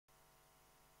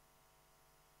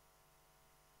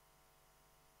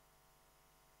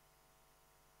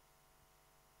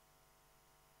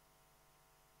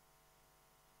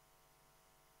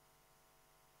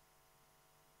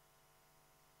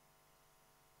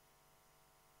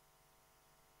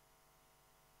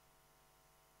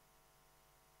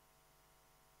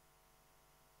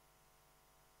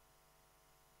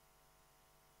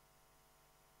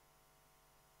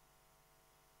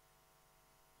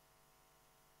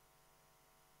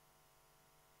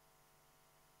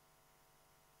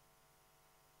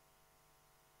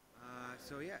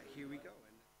So yeah, here we go.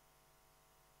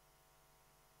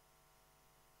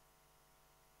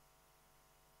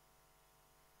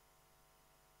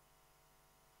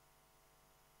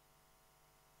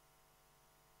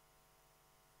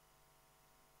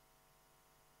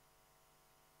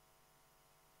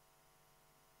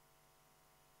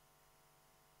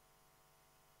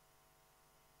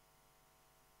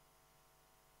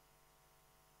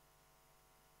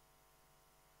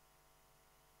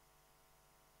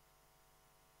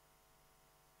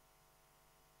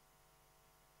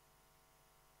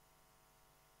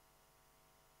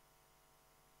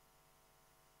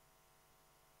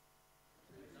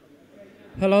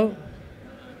 Hello?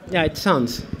 Yeah, it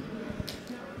sounds.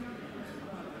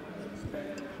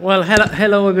 Well,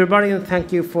 hello everybody, and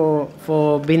thank you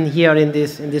for being here in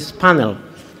this panel.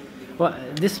 Well,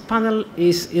 this panel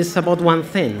is about one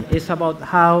thing. It's about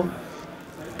how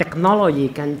technology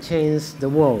can change the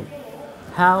world,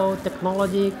 how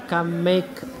technology can make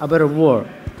a better world,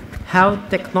 how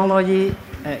technology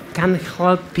can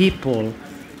help people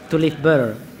to live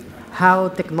better, how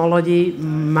technology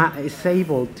is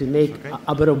able to make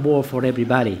a better world for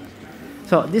everybody.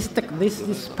 So this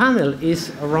panel is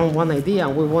around one idea,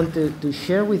 and we want to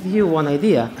share with you one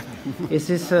idea. Is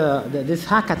this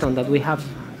hackathon that we have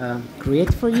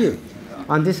created for you.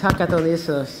 And this hackathon is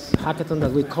a hackathon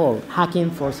that we call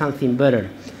Hacking for Something Better.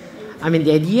 I mean,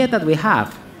 the idea that we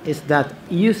have is that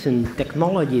using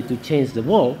technology to change the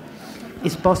world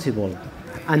is possible.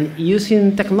 And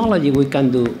using technology, we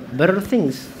can do better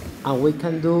things, and we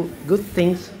can do good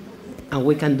things, and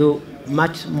we can do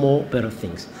much more better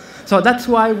things. So that's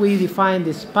why we defined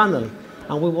this panel,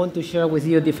 and we want to share with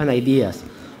you different ideas.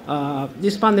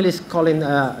 This panel is calling,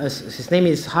 his name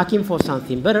is Hacking for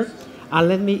Something Better. And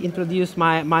let me introduce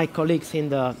my colleagues in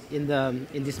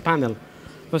this panel.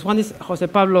 First one is Jose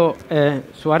Pablo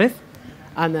Suarez,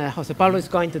 and Jose Pablo is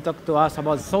going to talk to us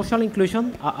about social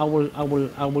inclusion. I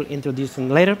will introduce him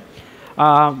later.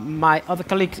 My other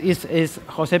colleague is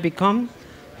Jose Picon.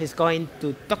 He's going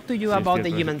to talk to you about the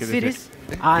human cities,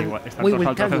 and we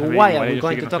will tell you why we're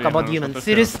going to talk about human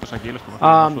cities.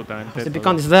 Jose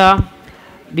Picon is there.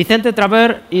 Vicente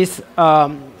Traver is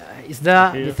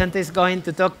there. Vicente is going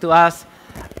to talk to us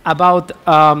about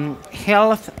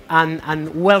health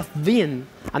and well-being,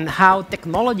 and how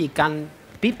technology can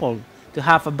people to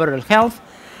have a better health.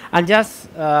 And just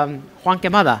Juan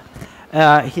Quemada,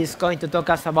 he's going to talk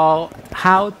us about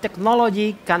how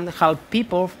technology can help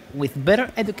people with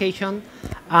better education,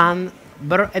 and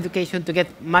better education to get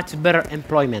much better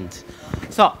employment.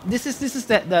 So this is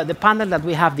the panel that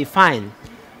we have defined.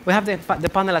 We have the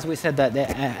panel, as we said, the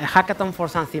hackathon for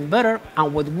something better,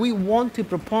 and what we want to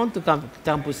propose to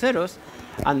campuseros,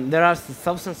 and there are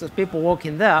thousands of people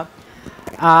working there,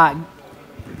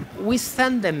 we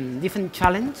send them different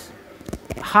challenges.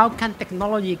 How can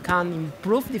technology can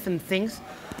improve different things?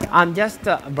 And just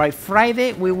by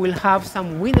Friday, we will have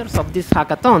some winners of this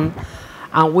hackathon,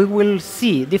 and we will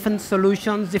see different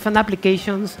solutions, different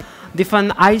applications,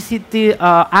 different ICT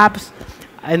apps,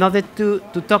 in order to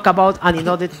talk about and in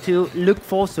order to look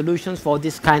for solutions for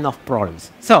this kind of problems.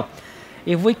 So,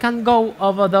 if we can go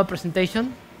over the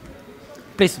presentation,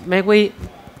 please, may we?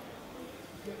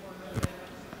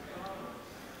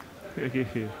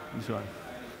 Here, this one.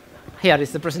 Here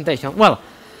is the presentation. Well,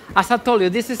 as I told you,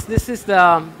 this is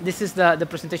the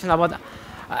presentation about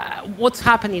what's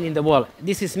happening in the world.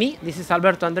 This is me. This is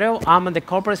Alberto Andreu. I'm the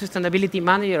corporate sustainability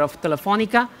manager of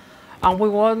Telefonica. And we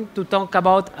want to talk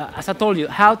about, as I told you,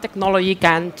 how technology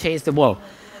can change the world.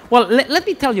 Well, let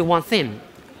me tell you one thing.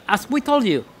 As we told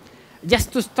you,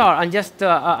 just to start, and just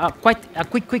quite a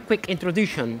quick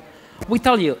introduction, we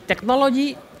tell you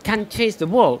technology can change the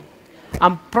world,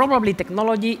 and probably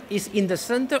technology is in the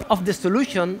center of the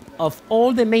solution of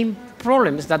all the main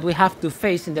problems that we have to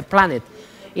face in the planet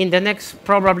in the next,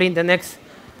 probably in the next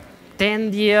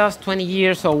 10 years, 20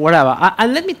 years, or whatever.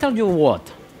 And let me tell you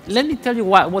what. Let me tell you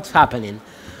what's happening.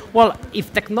 Well,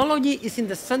 if technology is in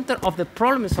the center of the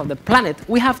problems of the planet,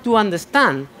 we have to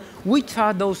understand which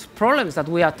are those problems that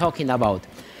we are talking about.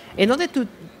 In order to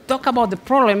talk about the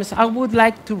problems, I would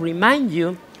like to remind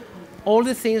you all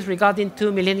the things regarding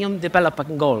 2 Millennium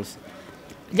Development Goals.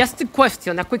 Just a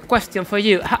quick question for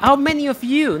you. How many of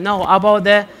you know about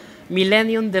the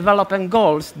Millennium Development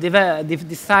Goals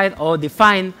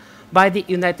defined by the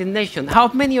United Nations? How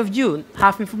many of you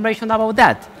have information about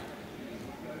that?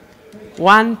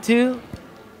 1, 2,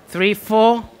 3,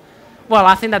 4. Well,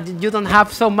 I think that you don't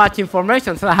have so much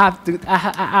information, so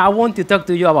I want to talk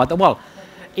to you about it. Well,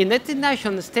 United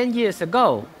Nations 10 years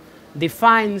ago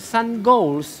defined some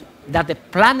goals that the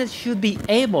planet should be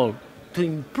able to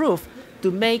improve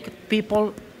to make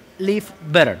people live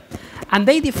better. And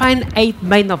they define 8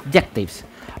 main objectives.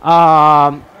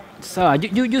 So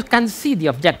you can see the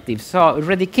objectives. So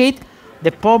eradicate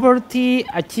the poverty,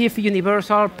 achieve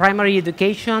universal primary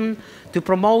education, to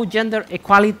promote gender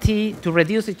equality, to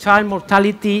reduce child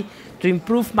mortality, to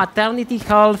improve maternity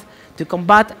health, to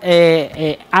combat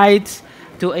AIDS,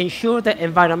 to ensure the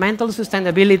environmental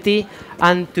sustainability,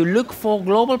 and to look for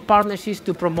global partnerships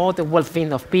to promote the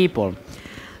well-being of people.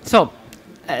 So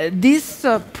this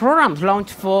program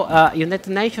launched for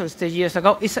United Nations 2 years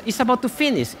ago is about to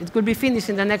finish. It will be finished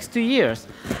in the next 2 years.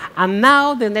 And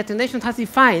now the United Nations has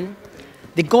defined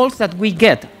the goals that we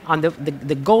get and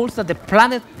the goals that the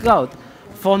planet got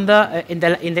from in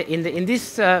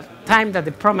this time that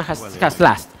the program has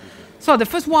lasted. So the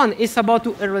first one is about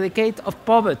to eradicate of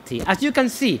poverty. As you can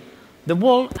see, the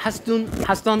world has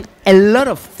done a lot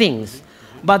of things,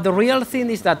 but the real thing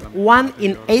is that 1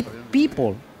 in 8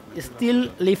 people is still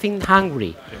living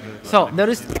hungry. So there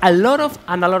is a lot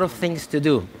of things to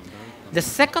do. The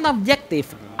second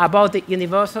objective about the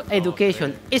universal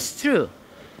education is true.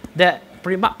 The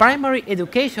primary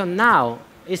education now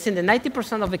is in the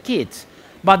 90% of the kids,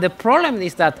 but the problem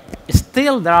is that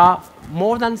still there are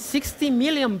more than 60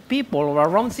 million people, or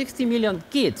around 60 million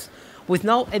kids, with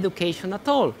no education at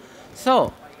all.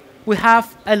 So we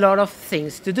have a lot of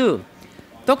things to do.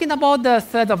 Talking about the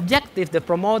third objective, to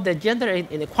promote the gender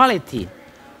inequality,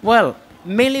 well,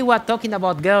 mainly we're talking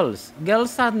about girls.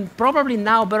 Girls are probably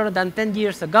now better than 10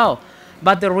 years ago,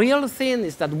 but the real thing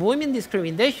is that women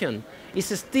discrimination is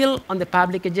still on the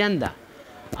public agenda.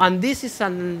 And this is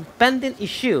a pending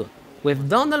issue. We've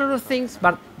done a lot of things,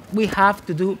 but we have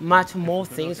to do much more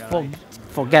things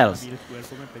for girls.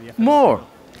 More,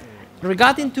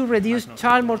 regarding to reduce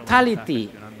child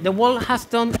mortality, the world has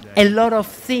done a lot of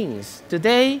things.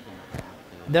 Today,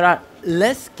 there are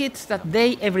less kids that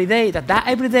die every day,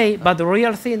 but the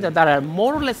real thing is that there are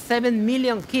more or less 7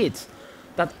 million kids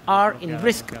that are in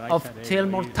risk of child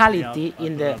mortality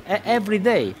every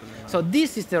day. So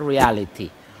this is the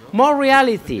reality. More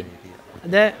reality,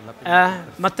 the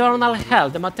maternal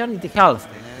health, the maternity health.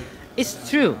 It's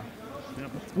true.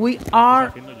 We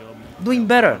are doing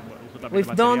better.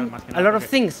 We've done a lot of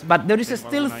things, but there is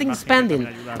still things pending.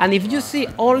 And if you see,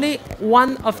 only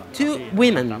 1 of 2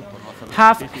 women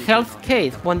have health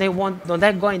care when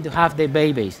they're going to have their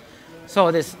babies. So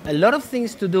there's a lot of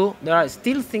things to do. There are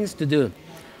still things to do.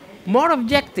 More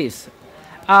objectives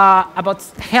about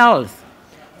health.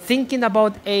 Thinking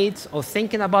about AIDS or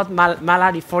thinking about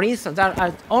malaria, for instance,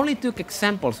 I only took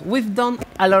examples. We've done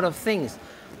a lot of things,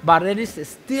 but there is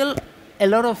still a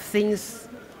lot of things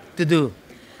to do.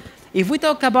 If we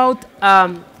talk about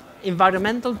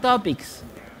environmental topics,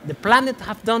 the planet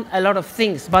have done a lot of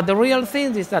things, but the real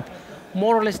thing is that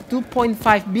more or less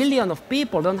 2.5 billion of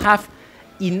people don't have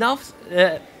enough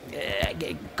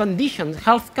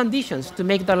health conditions to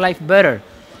make their life better.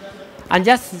 And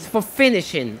just for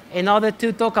finishing, in order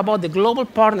to talk about the global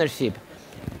partnership,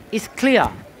 it's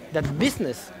clear that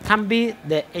business can be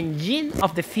the engine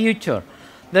of the future.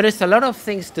 There is a lot of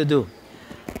things to do.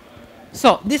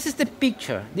 So this is the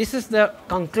picture. This is the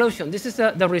conclusion. This is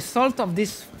the result of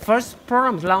this first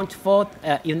program launched for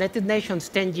United Nations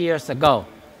 10 years ago.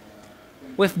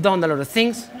 We've done a lot of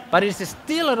things, but there's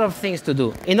still a lot of things to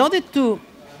do. In order to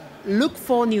look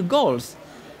for new goals,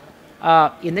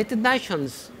 United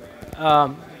Nations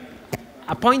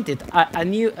appointed a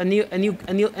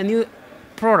new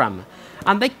program,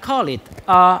 and they call it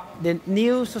the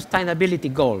New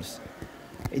Sustainability Goals.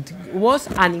 It was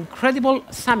an incredible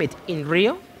summit in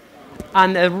Rio,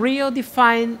 and Rio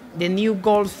defined the new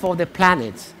goals for the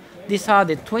planets. These are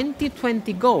the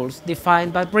 2020 goals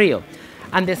defined by Rio.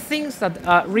 And the things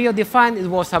that Rio defined, it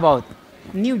was about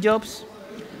new jobs,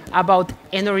 about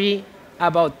energy,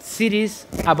 about cities,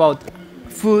 about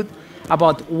food,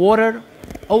 about water,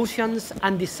 oceans,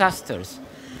 and disasters.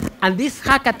 And this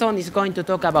hackathon is going to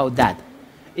talk about that.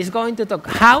 It's going to talk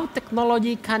how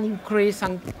technology can increase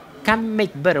and can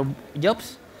make better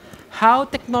jobs, how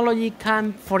technology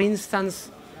can, for instance,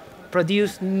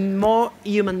 produce more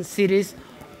human cities,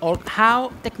 or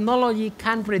how technology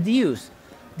can reduce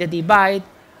the divide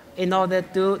in order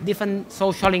to different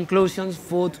social inclusions,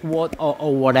 food, water,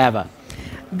 or whatever.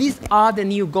 These are the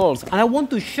new goals, and I want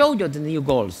to show you the new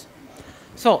goals.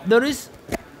 So there is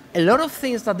a lot of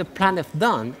things that the planet has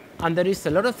done, and there is a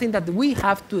lot of things that we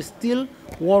have to still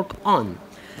work on.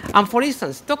 And for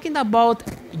instance, talking about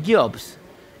jobs,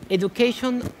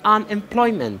 education, and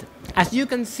employment, as you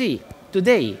can see,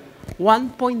 today,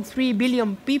 1.3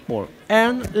 billion people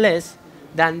earn less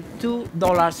than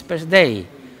 $2 per day.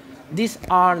 These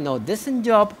are no decent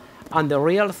jobs, And the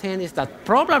real thing is that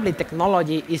probably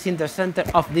technology is in the center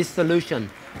of this solution.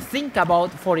 Think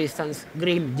about, for instance,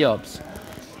 green jobs.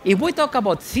 If we talk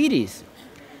about cities,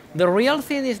 the real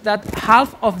thing is that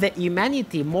half of the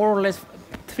humanity, more or less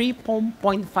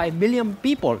 3.5 billion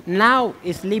people, now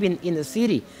is living in a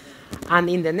city. And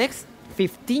in the next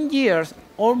 15 years,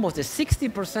 almost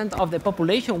 60% of the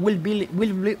population will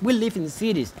live in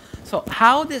cities. So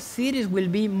how the cities will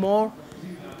be more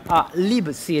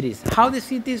live cities, how the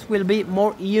cities will be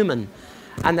more human.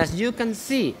 And as you can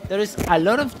see, there is a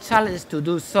lot of challenge to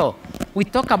do so. We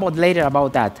talk about later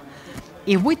about that.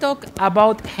 If we talk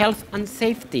about health and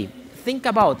safety, think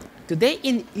about today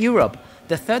in Europe,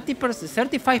 the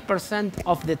 35%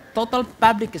 of the total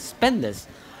public spenders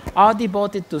are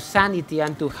devoted to sanity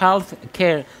and to health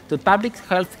care, to public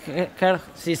health care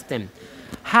system.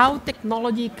 How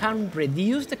technology can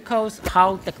reduce the cost,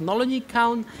 how technology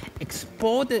can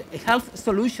export the health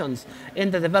solutions in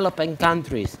the developing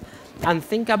countries. And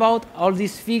think about all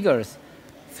these figures.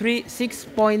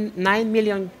 6.9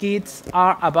 million kids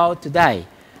are about to die.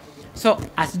 So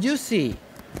as you see,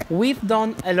 we've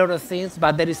done a lot of things,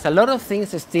 but there is a lot of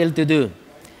things still to do.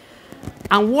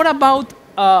 And what about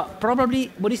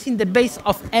probably what is in the base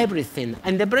of everything?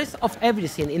 And the base of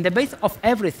everything, in the base of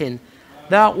everything,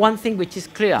 there are one thing which is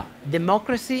clear: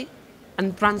 democracy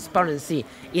and transparency.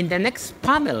 In the next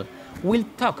panel, we'll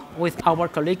talk with our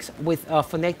colleagues with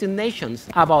United Nations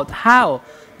about how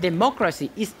democracy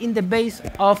is in the base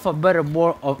of a better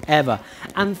world of ever.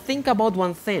 And think about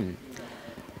one thing.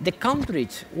 The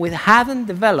countries which haven't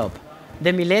developed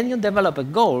the Millennium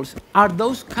Development Goals are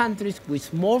those countries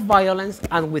with more violence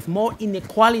and with more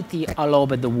inequality all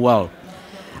over the world.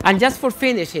 And just for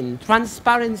finishing,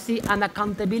 transparency and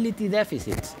accountability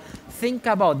deficits. Think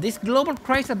about this global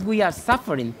crisis that we are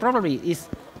suffering probably is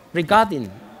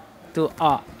regarding to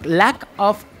a lack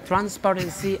of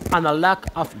transparency and a lack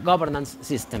of governance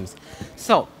systems.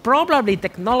 So probably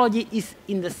technology is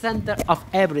in the center of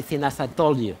everything, as I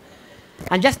told you.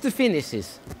 And just to finish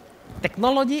this,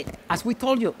 technology, as we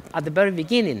told you at the very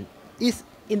beginning, is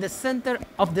in the center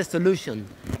of the solution.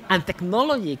 And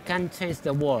technology can change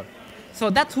the world. So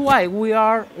that's why we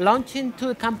are launching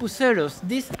to Campuseros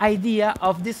this idea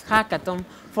of this hackathon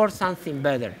for something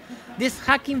better. This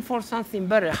hacking for something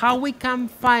better, how we can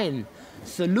find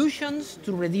solutions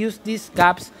to reduce these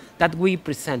gaps that we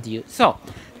present you. So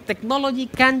technology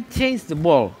can change the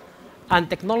world, and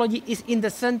technology is in the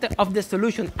center of the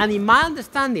solution. And in my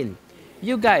understanding,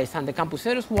 you guys and the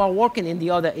Campuseros who are working in the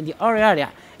other area,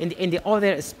 in the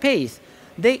other space,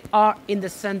 they are in the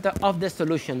center of the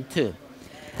solution too.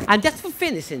 And just for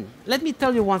finishing, let me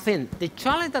tell you one thing. The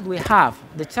challenge that we have,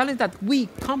 the challenge that we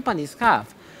companies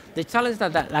have, the challenge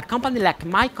that a company like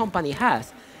my company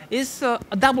has, is a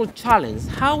double challenge.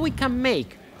 How we can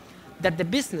make that the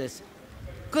business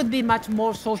could be much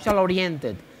more social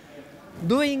oriented,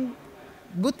 doing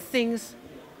good things,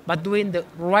 but doing the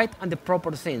right and the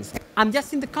proper things. And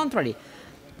just in the contrary,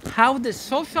 how the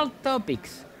social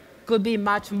topics could be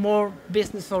much more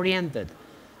business oriented.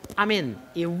 I mean,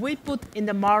 if we put in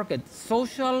the market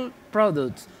social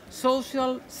products,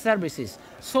 social services,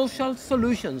 social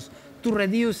solutions to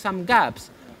reduce some gaps,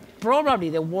 probably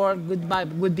the world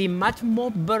would be much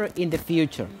more better in the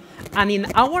future. And in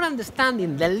our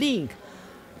understanding,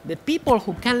 the people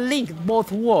who can link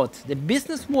both worlds, the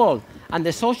business world and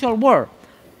the social world,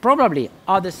 probably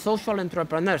are the social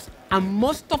entrepreneurs. And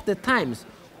most of the times,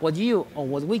 what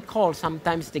we call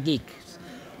sometimes the geeks,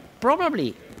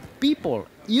 probably people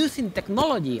using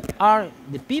technology are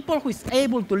the people who is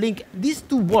able to link these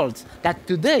two worlds that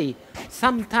today,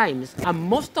 sometimes, and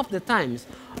most of the times,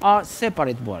 are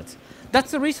separate worlds.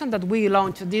 That's the reason that we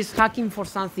launched this Hacking for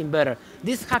Something Better,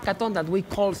 this hackathon that we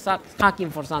call Hacking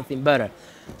for Something Better.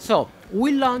 So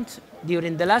we launched,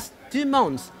 during the last 2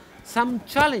 months, some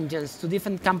challenges to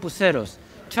different campuseros,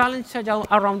 challenges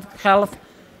around health,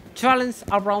 challenges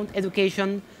around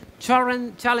education,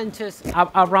 challenges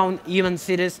around human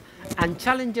cities, and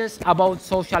challenges about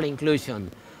social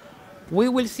inclusion. We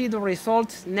will see the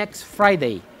results next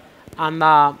Friday. And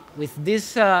with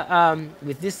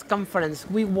this conference,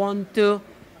 we want to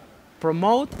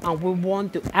promote and we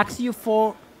want to ask you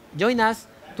for join us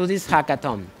to this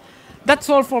hackathon. That's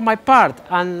all for my part,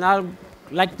 and I'd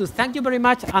like to thank you very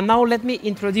much. And now let me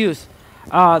introduce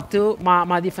to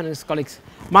my different colleagues.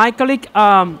 My colleague,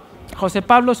 Jose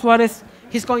Pablo Suarez,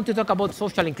 he's going to talk about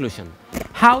social inclusion,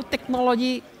 how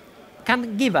technology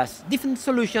can give us different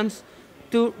solutions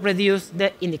to reduce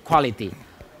the inequality.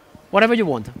 Whatever you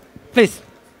want. Please.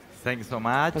 Thank you so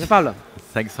much. Jose Pablo.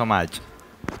 Thanks so much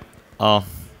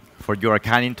for your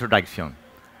kind introduction.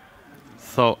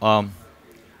 So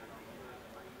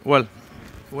Well,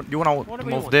 you want to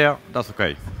move there? That's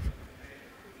okay.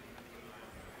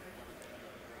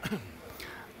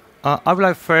 I would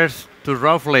like first to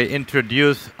roughly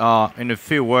introduce in a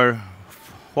few words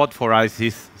what for us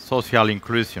is social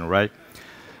inclusion, right?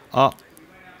 Uh,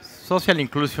 Social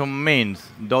inclusion means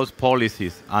those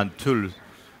policies and tools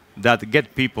that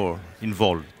get people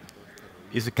involved.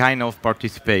 It's a kind of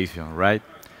participation, right?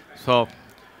 So,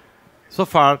 so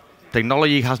far,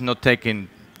 technology has not taken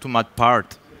too much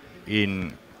part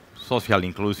in social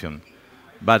inclusion.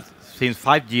 But since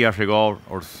 5 years ago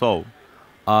or so,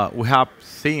 we have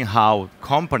seen how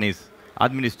companies,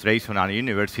 administration, and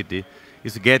university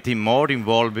is getting more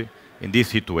involved in this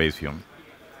situation.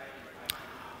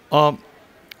 Um,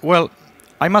 well,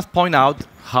 I must point out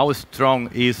how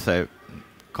strong is a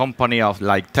company of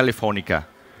like Telefonica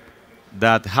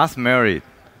that has married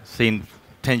since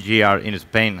 10 years in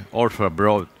Spain, also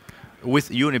abroad, with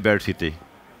university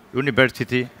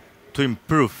to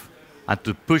improve and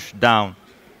to push down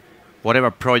whatever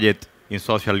project in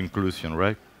social inclusion,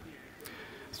 right?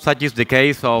 Such is the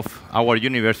case of our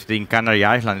university in Canary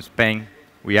Islands, Spain.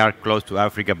 We are close to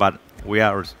Africa, but we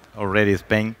are already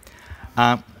Spain.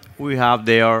 We have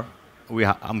there,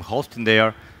 I'm hosting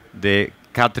there the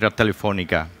Cátedra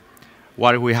Telefónica,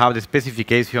 where we have the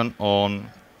specification on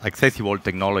accessible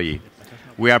technology.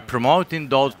 We are promoting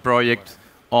those projects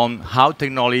on how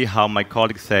technology, how my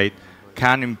colleagues said,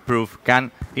 can improve,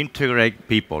 can integrate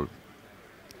people.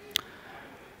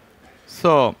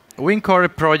 So we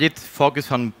encourage projects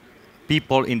focused on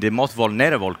people in the most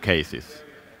vulnerable cases,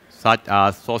 such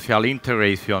as social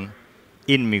integration,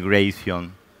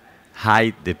 immigration,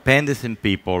 high dependency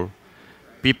people,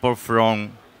 people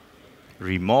from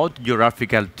remote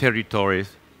geographical territories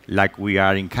like we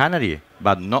are in Canary,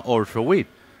 but not also with.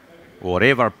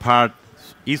 Whatever part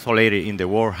isolated in the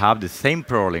world have the same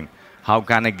problem. How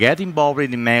can I get involved in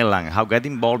the mainland? How get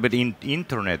involved in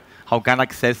internet? How can I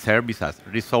access services,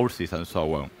 resources, and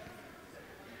so on?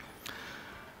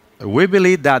 We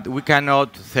believe that we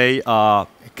cannot say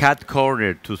cut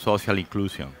corner to social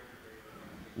inclusion.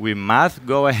 We must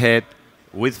go ahead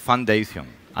with foundation,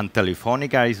 and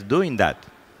Telefonica is doing that.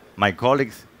 My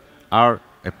colleagues are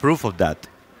a proof of that,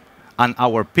 and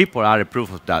our people are a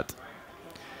proof of that.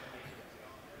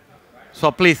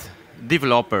 So please,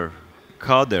 developer,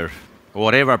 coders,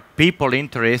 whatever people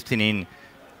interested in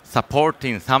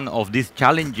supporting some of these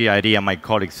challenging ideas my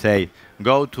colleagues say,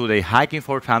 go to the Hacking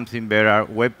for Something Better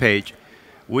webpage.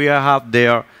 We have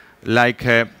there like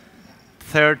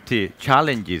 30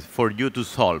 challenges for you to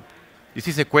solve. This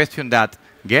is a question that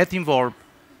get involved,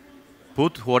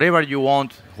 put whatever you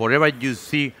want, whatever you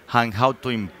see, and how to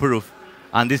improve.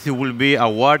 And this will be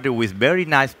awarded with very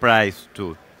nice prize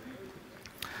too.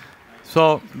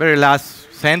 So, very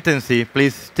last sentence,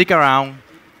 please stick around,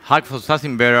 Hack for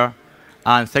Something Better,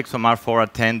 and thanks so much for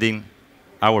attending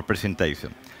our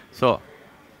presentation. So,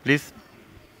 please,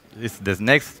 this is the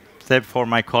next step for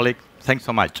my colleague. Thanks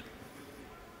so much.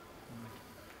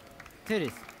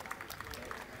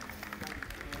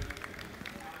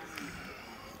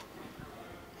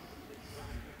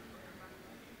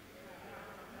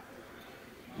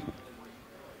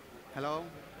 Hello,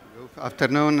 good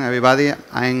afternoon, everybody.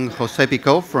 I'm José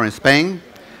Picó from Spain.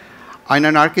 I'm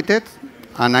an architect,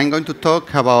 and I'm going to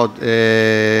talk about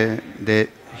the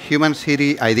human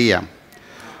city idea.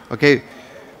 Okay,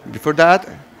 before that,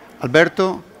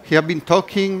 Alberto, he has been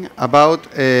talking about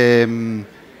the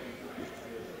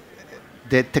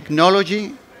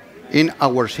technology in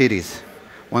our cities.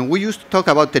 When we used to talk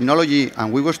about technology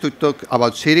and we used to talk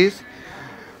about cities,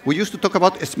 we used to talk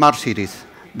about smart cities.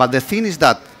 But the thing is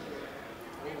that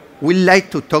we like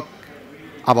to talk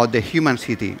about the human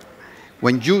city.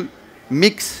 When you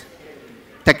mix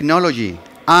technology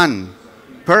and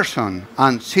person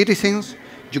and citizens,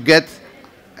 you get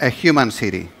a human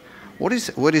city. What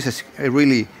is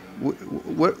really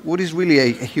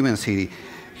a human city?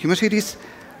 Human city is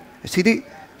a city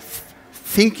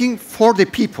thinking for the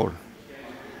people.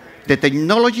 The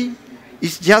technology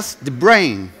is just the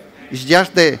brain. It's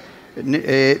just the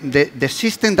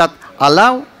system that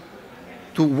allow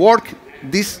to work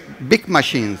these big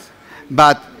machines.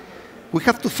 But we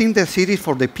have to think the city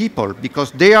for the people,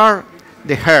 because they are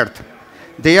the heart,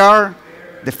 they are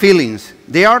the feelings,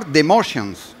 they are the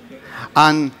emotions.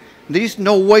 And there is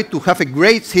no way to have a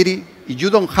great city if you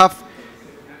don't have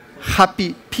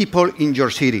happy people in your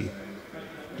city.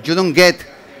 If you don't get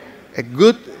a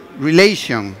good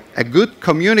relation, a good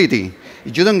community,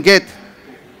 if you don't get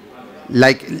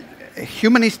like a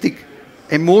humanistic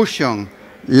emotion,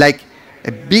 like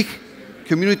a big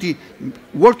community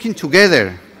working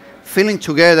together, feeling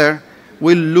together,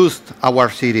 we'll lose our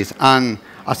cities. And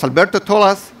As Alberto told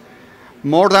us,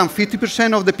 more than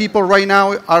 50% of the people right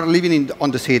now are living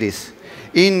on the cities.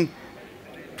 In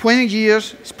 20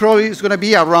 years, it's probably going to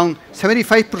be around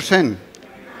 75%.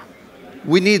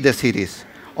 We need the cities.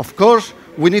 Of course,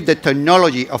 we need the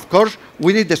technology. Of course,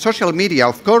 we need the social media.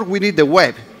 Of course, we need the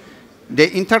web,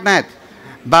 the internet.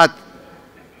 But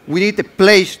we need a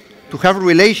place to have a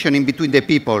relation in between the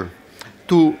people,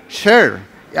 to share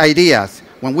ideas.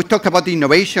 When we talk about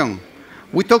innovation,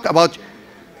 we talk about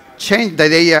change the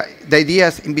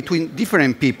ideas in between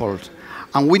different peoples.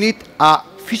 And we need a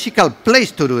physical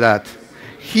place to do that.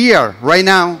 Here, right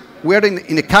now, we are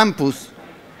in a campus,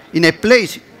 in a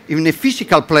place, in a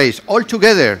physical place, all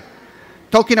together,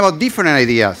 talking about different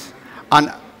ideas.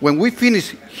 And when we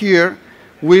finish here,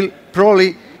 we'll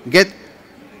probably get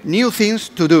new things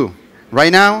to do.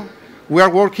 Right now, we are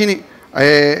working in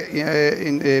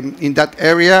that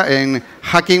area and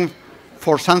hacking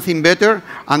for something better.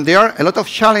 And there are a lot of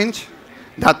challenges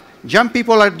that young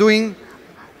people are doing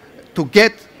to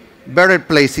get better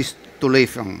places to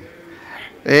live on.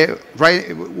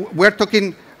 We're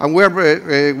talking and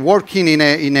we're working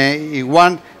in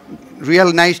one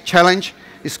real nice challenge.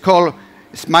 It's called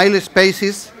Smile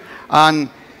Spaces, and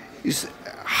it's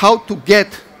how to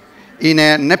get in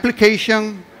an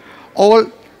application all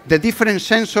the different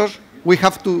sensors we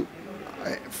have to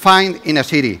find in a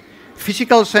city.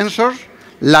 Physical sensors,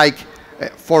 like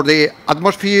for the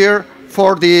atmosphere,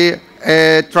 for the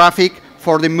traffic,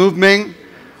 for the movement.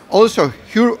 Also,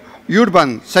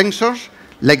 urban sensors,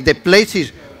 like the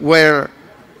places where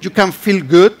you can feel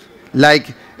good,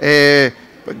 like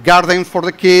gardens for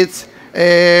the kids,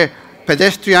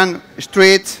 pedestrian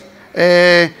streets,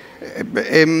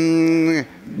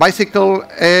 bicycle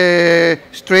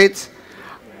streets.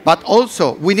 But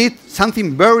also, we need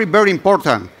something very, very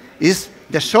important, is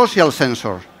the social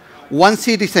sensor. One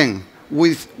citizen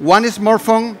with one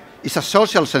smartphone is a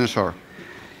social sensor.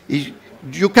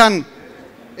 You can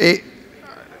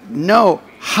know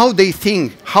how they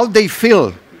think, how they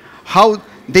feel, how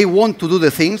they want to do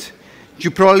the things,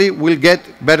 you probably will get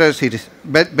better cities.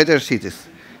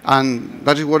 And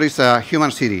that is what is a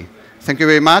human city. Thank you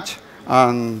very much.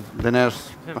 And the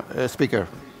next speaker.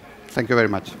 Thank you very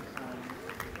much.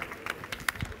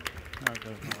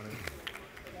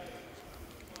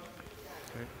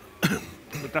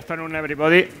 Good afternoon,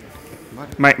 everybody.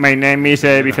 My name is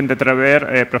Vicente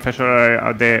Trever, professor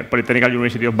at the Polytechnical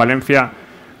University of Valencia,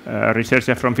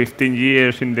 researcher from 15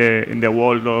 years in the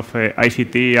world of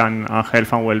ICT and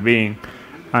health and well-being.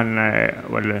 And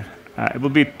I will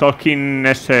be talking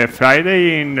next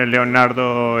Friday in the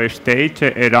Leonardo stage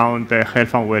around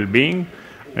health and well-being,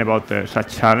 about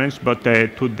such challenge. But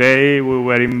today we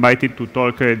were invited to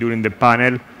talk during the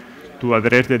panel to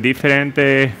address the different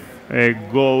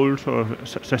goals or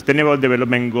sustainable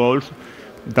development goals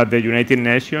that the United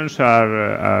Nations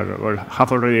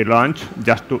have already launched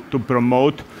just to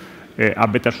promote a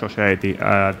better society.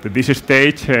 At this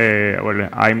stage,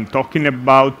 I'm talking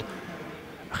about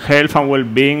health and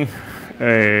well-being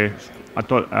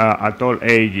at all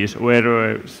ages,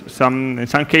 where in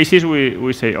some cases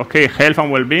we say, okay, health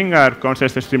and well-being are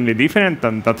concepts extremely different,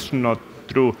 and that's not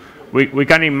true. We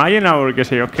can imagine or can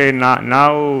say, okay,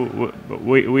 now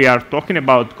we are talking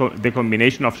about the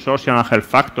combination of social and health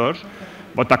factors,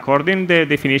 but according to the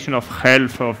definition of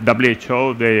health of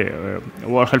WHO, the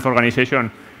World Health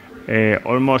Organization,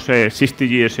 almost 60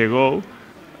 years ago,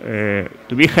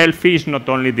 to be healthy is not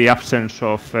only the absence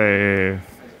of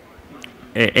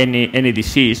any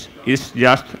disease, it's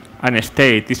just a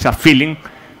state, it's a feeling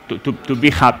to be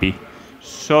happy.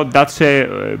 So that's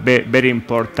very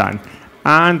important.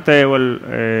 And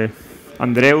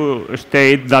Andreu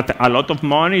stated that a lot of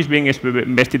money is being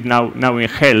invested now in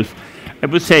health. I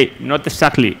would say not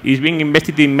exactly. It's being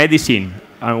invested in medicine,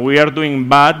 and we are doing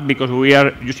bad because we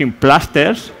are using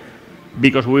plasters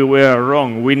because we were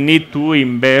wrong. We need to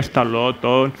invest a lot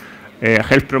on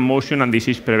health promotion and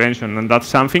disease prevention, and that's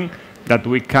something that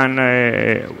we can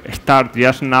start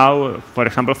just now, for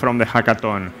example, from the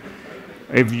hackathon.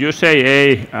 If you say,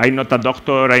 hey, I'm not a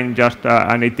doctor, I'm just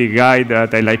an IT guy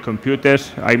that I like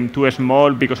computers, I'm too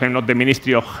small because I'm not the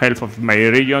Ministry of Health of my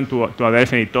region to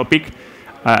address any topic.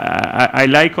 I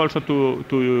like also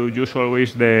to use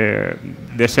always the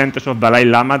sentence of Dalai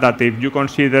Lama that if you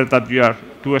consider that you are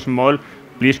too small,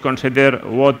 please consider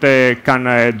what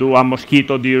can do a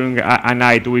mosquito during a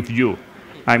night with you.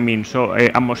 I mean, so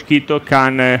a mosquito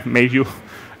can make you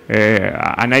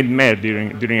a nightmare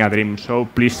during a dream, so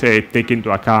please take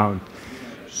into account.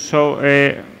 So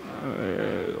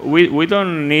we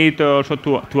don't need also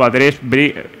to address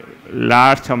very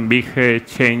large and big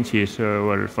changes.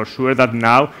 Well, for sure that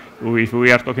now, if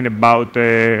we are talking about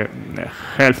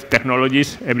health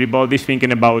technologies, everybody's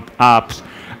thinking about apps.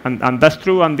 And that's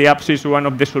true, and the apps is one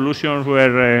of the solutions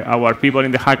where our people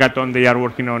in the hackathon, they are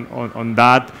working on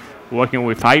that, working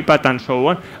with iPad and so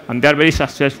on. And they are very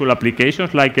successful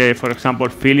applications, like, for example,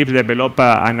 Philips developed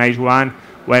a nice one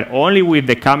where only with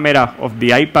the camera of the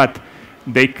iPad,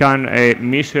 they can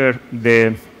measure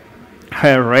the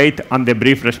heart rate and the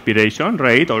brief respiration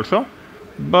rate also.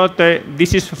 But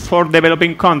this is for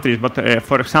developing countries. But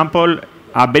for example,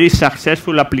 a very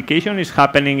successful application is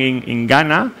happening in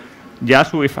Ghana,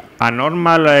 just with a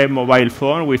normal mobile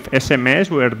phone with SMS,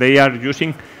 where they are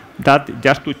using that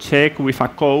just to check with a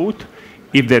code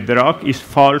if the drug is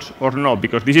false or not,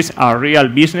 because this is a real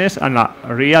business and a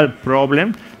real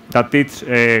problem that it's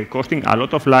costing a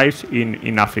lot of lives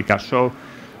in Africa. So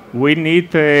we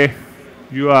need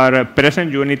you are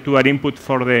present, you need to add input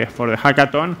for the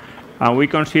hackathon, and we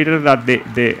consider that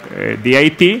the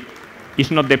IT is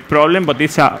not the problem, but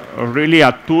it's really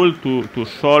a tool to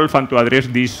solve and to address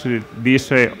this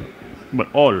well,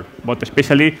 all, but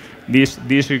especially this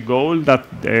goal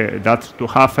that's to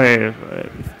have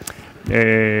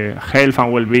health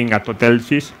and well-being at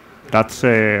hotels. That's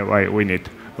why we need.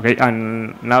 Okay,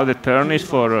 and now the turn is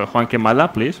for Juan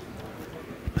Quemada, please.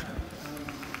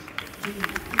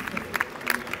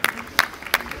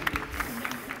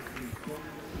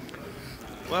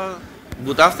 Well,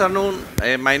 good afternoon.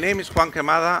 My name is Juan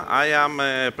Quemada. I am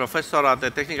a professor at the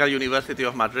Technical University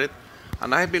of Madrid,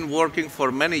 and I have been working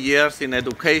for many years in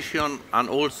education and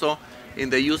also in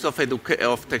the use of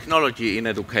technology in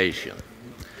education.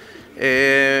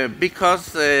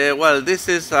 Because, well, this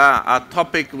is a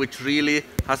topic which really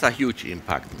has a huge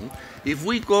impact. If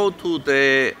we go to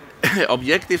the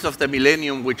objectives of the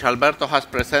millennium, which Alberto has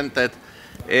presented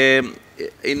in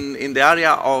the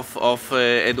area of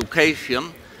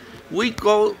education, we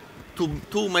go to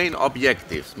two main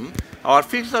objectives. Our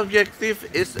first objective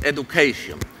is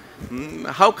education.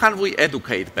 How can we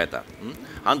educate better?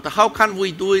 And how can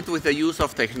we do it with the use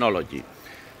of technology?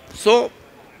 So,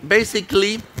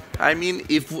 basically, I mean,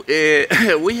 if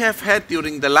we have had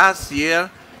during the last year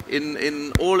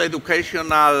in all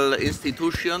educational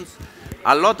institutions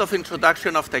a lot of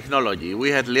introduction of technology. We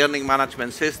had learning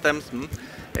management systems,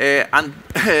 and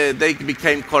they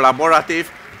became collaborative,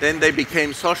 then they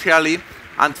became socially,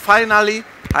 and finally,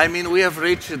 I mean, we have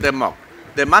reached the MOOC,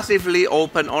 the massively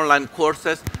open online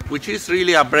courses, which is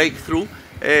really a breakthrough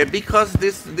because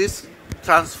this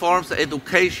transforms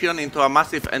education into a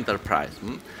massive enterprise.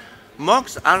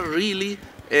 MOOCs are really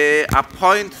a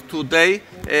point today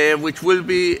which will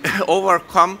be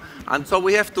overcome, and so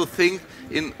we have to think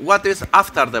in what is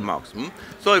after the MOOCs.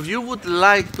 So if you would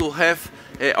like to have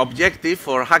an objective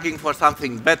for hacking for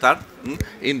something better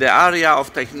in the area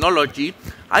of technology,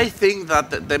 I think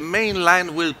that the main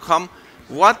line will come,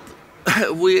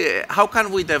 how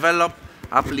can we develop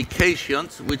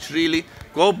applications which really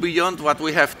go beyond what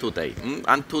we have today.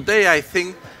 And today I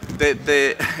think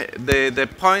the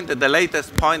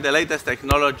latest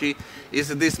technology is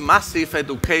this massive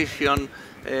education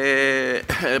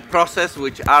process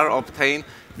which are obtained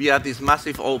via these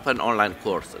massive open online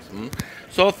courses.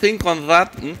 So think on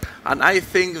that, and I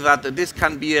think that this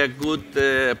can be a good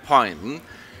point.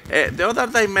 The other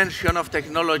dimension of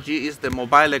technology is the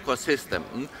mobile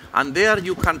ecosystem, and there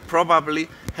you can probably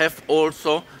have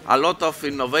also a lot of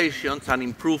innovations and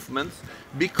improvements,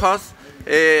 because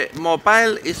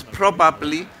mobile is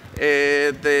probably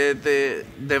the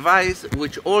device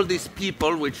which all these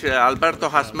people, which Alberto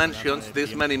has mentioned,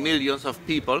 these many millions of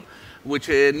people, which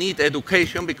need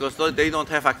education because they don't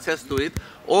have access to it,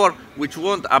 or which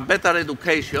want a better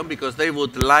education because they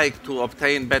would like to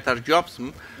obtain better jobs,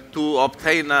 to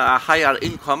obtain a higher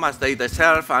income as they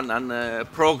deserve and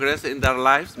progress in their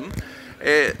lives.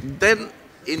 Then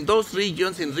in those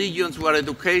regions, in regions where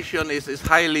education is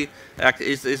rarely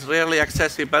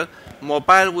accessible,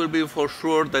 mobile will be for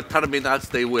sure the terminals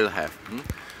they will have.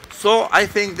 So I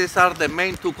think these are the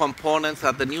main two components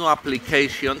that the new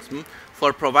applications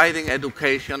for providing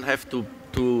education have to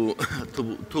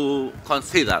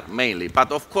consider mainly.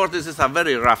 But of course, this is a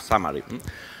very rough summary.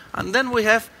 And then we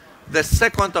have the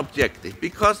second objective,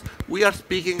 because we are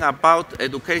speaking about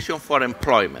education for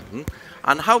employment.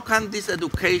 And how can this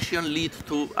education lead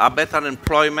to a better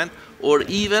employment, or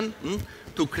even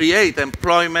to create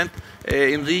employment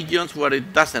in regions where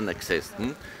it doesn't exist?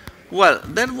 Well,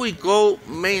 then we go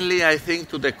mainly, I think,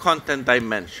 to the content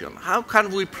dimension. How can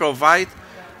we provide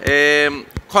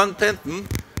content,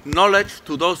 knowledge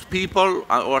to those people,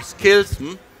 or skills,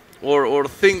 or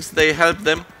things they help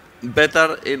them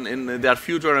better in their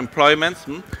future employments?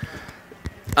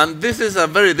 And this is a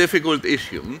very difficult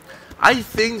issue. I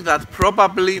think that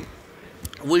probably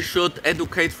we should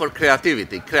educate for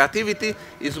creativity. Creativity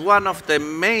is one of the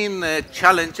main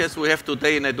challenges we have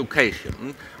today in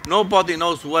education. Nobody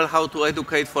knows well how to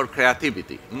educate for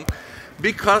creativity.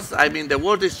 Because, I mean, the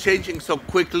world is changing so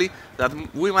quickly that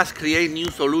we must create new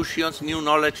solutions, new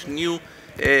knowledge, new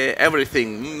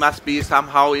everything must be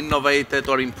somehow innovated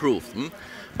or improved.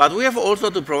 But we have also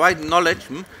to provide knowledge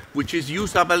which is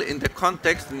usable in the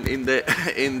context, in the,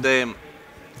 in the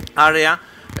area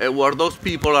where those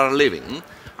people are living.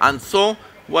 And so,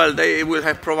 well, they will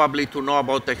have probably to know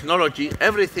about technology,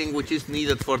 everything which is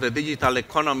needed for the digital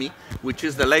economy, which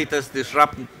is the latest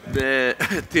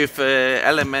disruptive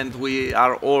element we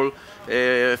are all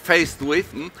faced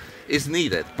with, is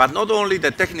needed. But not only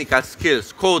the technical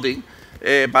skills, coding,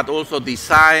 but also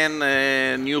design,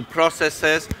 new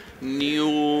processes,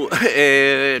 new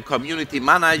community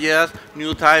managers,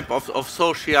 new type of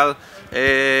social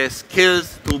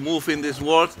skills to move in this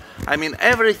world. I mean,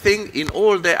 everything in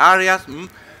all the areas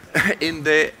in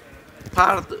the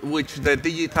part which the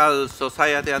digital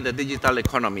society and the digital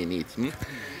economy needs.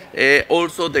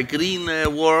 Also, the green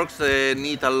works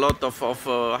need a lot of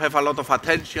have a lot of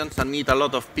attention and need a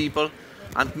lot of people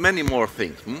and many more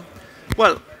things.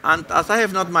 Well, and as I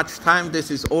have not much time, this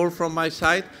is all from my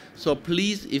side. So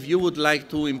please, if you would like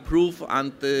to improve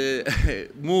and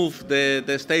move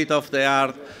the state of the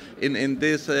art in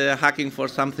this hacking for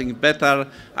something better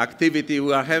activity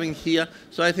we are having here,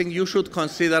 so I think you should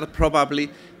consider probably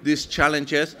these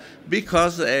challenges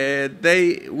because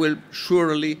they will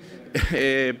surely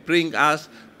bring us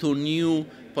to new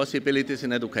possibilities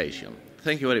in education.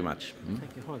 Thank you very much.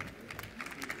 Thank you, Juan.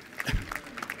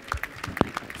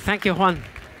 Thank you, Juan.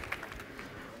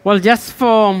 Well, just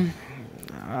for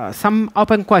some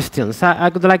open questions, I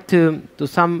would like to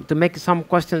make some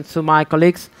questions to my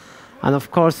colleagues, and of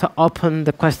course, open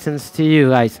the questions to you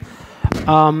guys.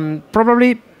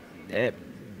 Probably,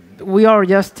 we are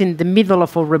just in the middle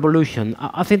of a revolution.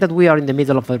 I think that we are in the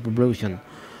middle of a revolution.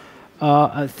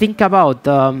 Think about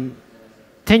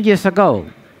 10 years ago,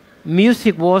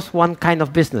 music was one kind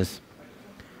of business.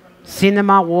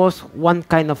 Cinema was one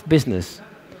kind of business.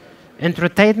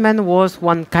 Entertainment was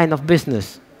one kind of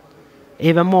business.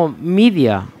 Even more,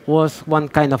 media was one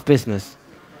kind of business.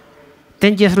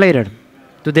 10 years later,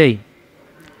 today,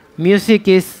 music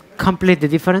is completely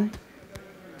different.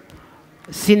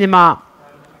 Cinema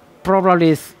probably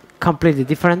is completely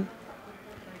different.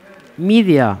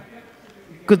 Media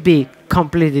could be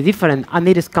completely different, and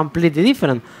it is completely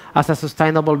different as a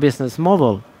sustainable business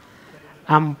model.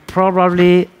 And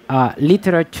probably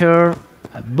literature,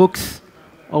 books,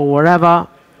 or whatever,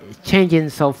 changing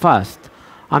so fast.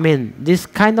 I mean, this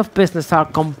kind of business are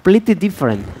completely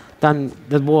different than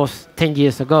that was 10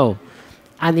 years ago.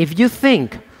 And if you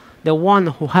think the one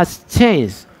who has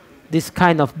changed this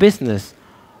kind of business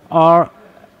are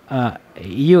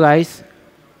you guys,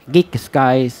 geeks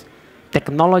guys,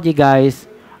 technology guys,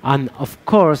 and of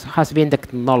course has been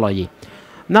technology.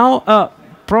 Now,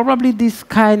 probably this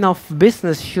kind of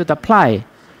business should apply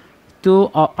to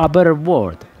a better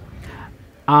world.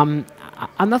 And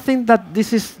I think that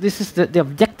this is the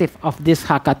objective of this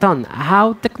hackathon,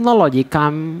 how technology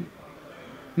can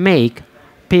make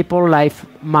people's life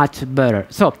much better.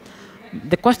 So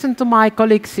the question to my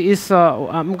colleagues is,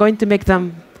 I'm going to make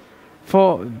them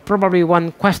for probably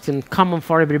one question common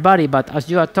for everybody, but as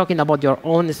you are talking about your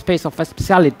own space of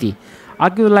speciality, I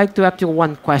would like to ask you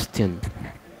one question.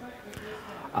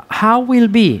 How will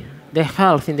be the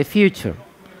health in the future?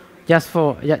 Just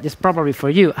probably for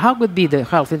you, how would be the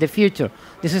health in the future?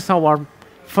 This is our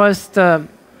first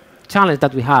challenge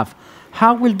that we have.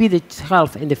 How will be the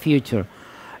health in the future?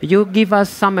 You give us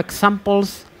some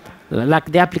examples,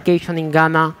 like the application in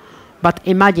Ghana, but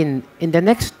imagine in the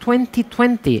next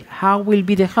 2020, how will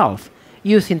be the health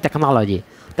using technology?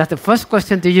 That's the first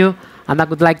question to you, and I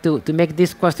would like to make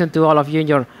this question to all of you in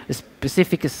your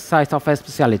specific site of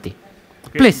specialty.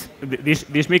 Okay. Please.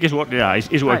 This mic is working. Yeah,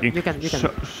 it's working. You can.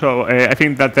 So I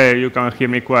think that you can hear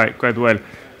me quite well.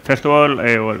 First of all,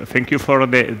 well, thank you for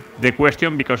the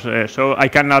question, because so I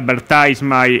can advertise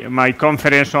my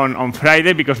conference on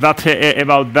Friday, because that's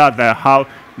about that, how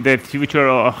the future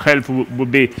of health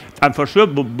would be. And for sure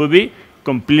would be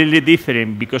completely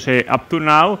different, because up to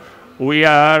now we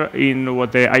are in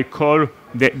what I call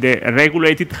the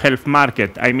regulated health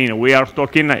market. I mean, we are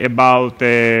talking about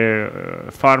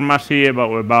pharmacy,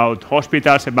 about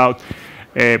hospitals, about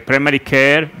primary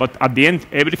care, but at the end,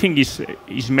 everything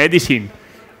is medicine.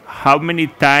 how many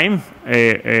time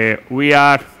we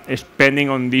are spending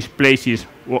on these places.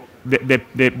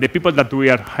 The people that we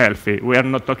are healthy. We are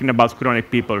not talking about chronic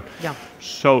people. Yeah.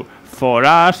 So for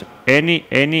us,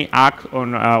 any act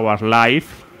on our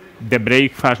life, the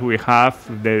breakfast we have,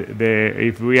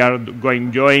 if we are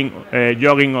going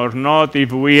jogging or not,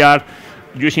 if we are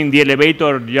using the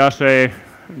elevator, just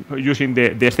using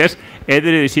the stairs,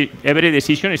 every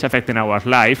decision is affecting our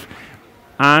life.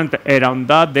 And around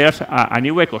that, there's a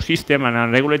new ecosystem and a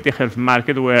regulated health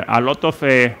market where a lot of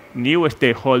new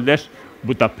stakeholders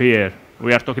would appear.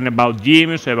 We are talking about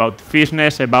gyms, about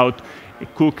fitness, about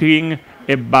cooking,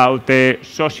 about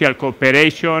social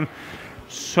cooperation.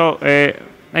 So,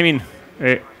 I mean,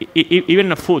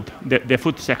 even food, the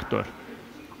food sector.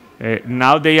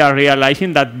 Now they are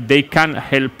realizing that they can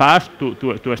help us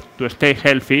to stay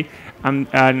healthy,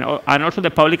 and also the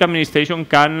public administration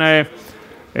can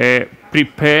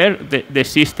prepare the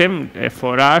system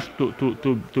for us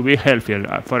to be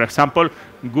healthier. For example,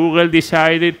 Google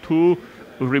decided to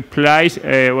replace,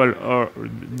 or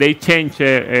they changed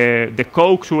the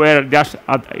Cokes were just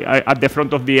at the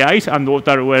front of the eyes and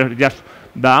water were just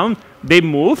down. They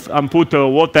moved and put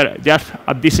water just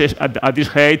at this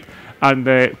height, and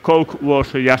the Coke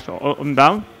was just on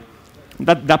down.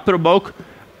 That provoked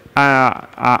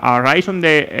a rise on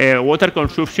the water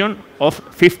consumption of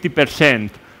 50%.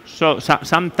 So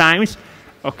sometimes,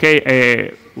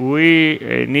 okay,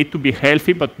 we need to be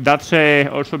healthy, but that's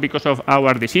also because of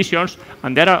our decisions,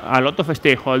 and there are a lot of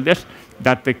stakeholders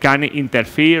that can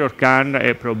interfere or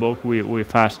can provoke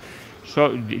with us.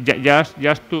 So just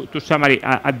to summarize,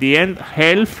 at the end,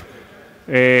 health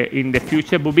in the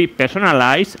future will be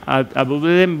personalized. It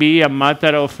wouldn't be a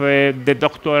matter of the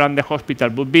doctor and the hospital.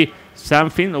 It would be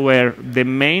something where the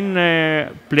main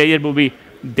player will be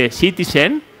the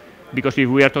citizen, because if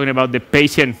we are talking about the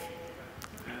patient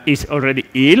is already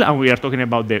ill, and we are talking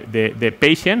about the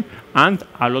patient, and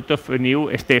a lot of new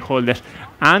stakeholders.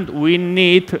 And we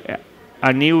need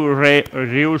a new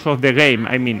rules of the game.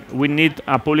 I mean, we need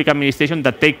a public administration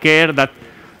that take care that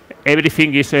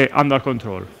everything is under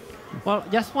control. Well,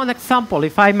 just one example,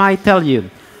 if I might tell you.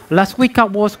 Last week I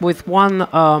was with one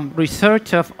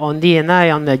researcher on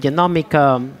DNA, on the genomic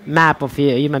map of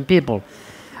human people.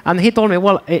 And he told me,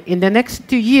 well, in the next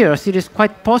 2 years, it is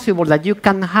quite possible that you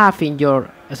can have in your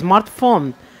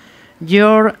smartphone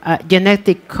your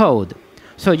genetic code.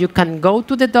 So you can go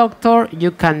to the doctor,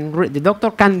 the doctor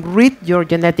can read your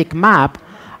genetic map,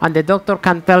 and the doctor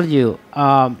can tell you,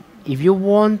 if you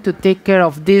want to take care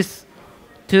of these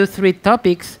 2-3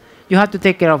 topics, you have to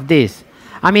take care of this.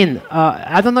 I mean,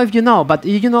 I don't know if you know, but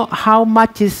you know how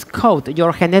much is code,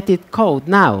 your genetic code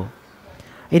now?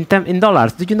 In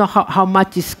dollars, do you know how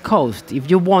much it costs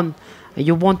if you want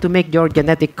to make your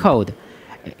genetic code?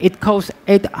 It costs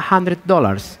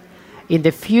 $800. In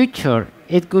the future,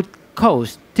 it could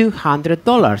cost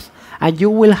 $200, and you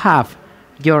will have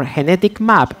your genetic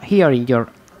map here in your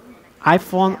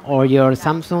iPhone or your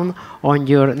Samsung or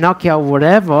your Nokia or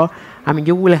whatever. I mean,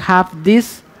 you will have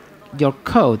this, your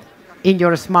code, in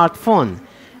your smartphone.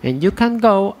 And you can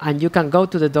go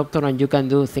to the doctor and you can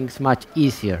do things much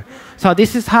easier. So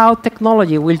this is how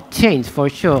technology will change, for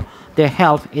sure, the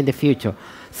health in the future.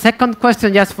 Second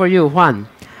question just for you, Juan.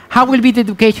 How will be the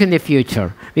education in the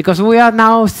future? Because we are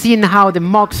now seeing how the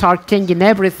MOOCs are changing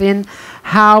everything,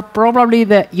 how probably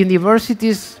the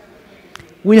universities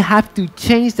will have to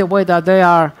change the way that they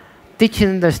are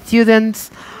teaching the students.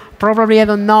 Probably, I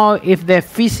don't know if the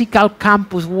physical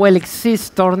campus will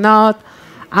exist or not.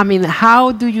 I mean,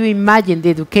 how do you imagine the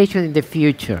education in the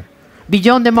future,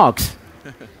 beyond the MOOCs?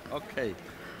 Okay.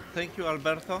 Thank you,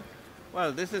 Alberto.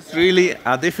 Well, this is really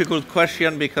a difficult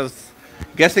question because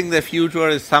guessing the future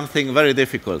is something very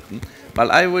difficult. But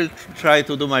I will try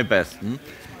to do my best.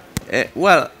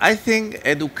 Well, I think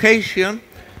education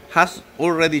has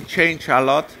already changed a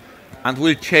lot and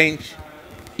will change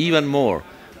even more.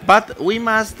 But we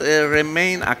must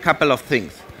remain a couple of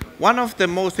things. One of the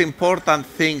most important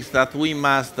things that we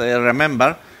must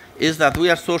remember is that we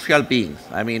are social beings.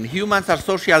 I mean, humans are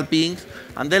social beings,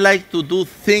 and they like to do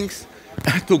things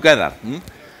together.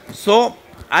 So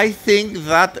I think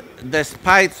that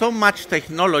despite so much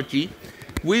technology,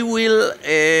 we will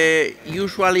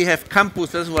usually have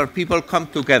campuses where people come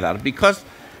together, because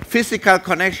physical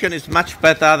connection is much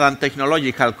better than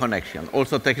technological connection.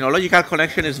 Also, technological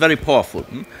connection is very powerful.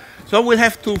 So we'll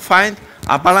have to find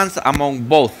a balance among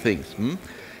both things.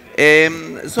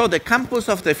 So the campus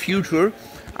of the future,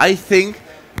 I think,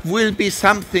 will be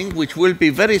something which will be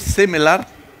very similar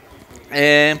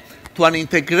to an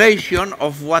integration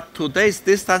of what today's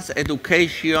distance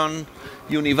education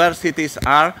universities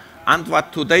are and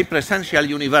what today presential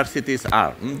universities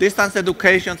are. Distance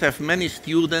educations have many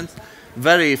students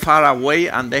very far away,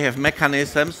 and they have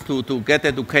mechanisms to get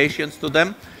educations to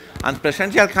them. And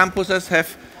presential campuses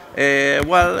have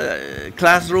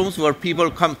classrooms where people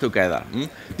come together.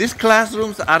 These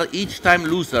classrooms are each time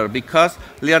looser because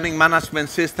learning management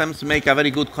systems make a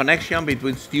very good connection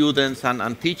between students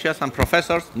and teachers and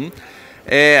professors.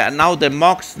 Now the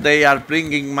MOOCs, they are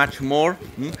bringing much more.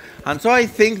 And so I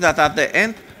think that at the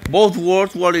end, both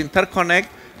worlds will interconnect,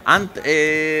 and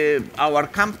our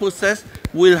campuses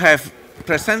will have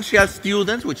presential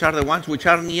students, which are the ones which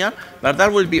are near, but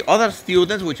there will be other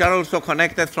students which are also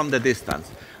connected from the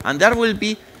distance. And there will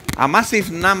be a massive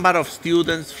number of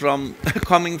students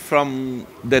coming from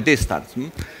the distance.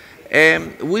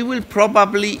 We will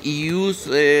probably use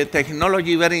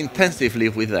technology very intensively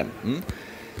with them.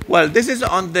 Well, this is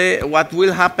on what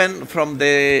will happen from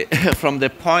the from the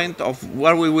point of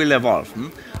where we will evolve.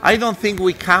 I don't think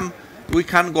we can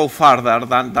go farther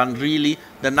than really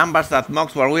the numbers that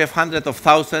MOOCs, where we have hundreds of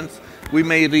thousands. We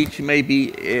may reach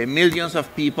maybe millions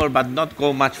of people, but not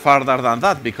go much farther than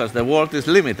that because the world is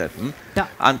limited. Yeah.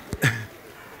 And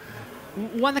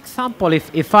one example,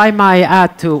 if I might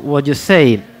add to what you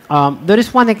say, there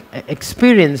is one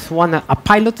experience, a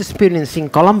pilot experience in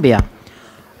Colombia,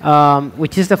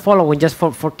 which is the following, just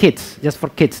for kids.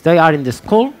 They are in the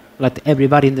school, like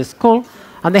everybody in the school,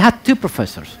 and they had two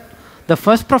professors. The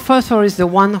first professor is the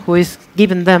one who is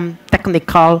giving them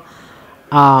technical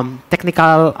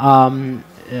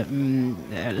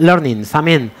learnings. I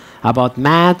mean, about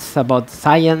maths, about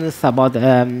science, about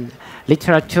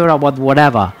literature, about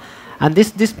whatever. And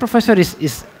this professor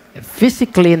is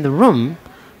physically in the room,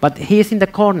 but he is in the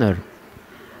corner.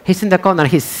 He's in the corner.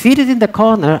 He's seated in the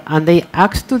corner, and they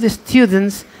asked to the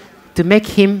students to make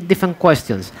him different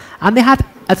questions. And they had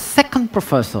a second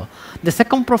professor. The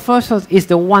second professor is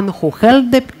the one who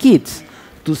helped the kids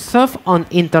to surf on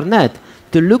internet,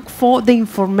 to look for the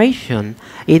information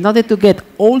in order to get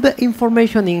all the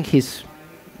information in his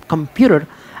computer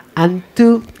and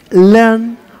to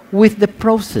learn with the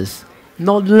process,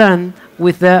 not learn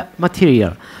with the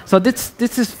material. So this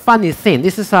is funny thing.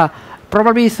 This is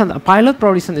probably isn't a pilot,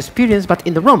 probably isn't an experience, but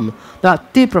in the room there are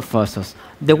two professors.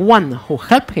 The one who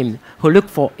helped him, who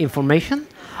looked for information,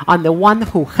 and the one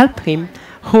who helped him,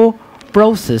 who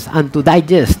process and to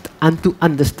digest and to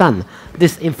understand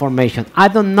this information. I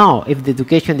don't know if the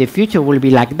education in the future will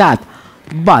be like that,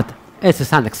 but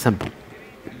it's an example.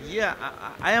 Yeah,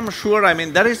 I am sure. I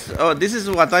mean, there is. This is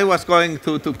what I was going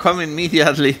to come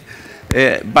immediately,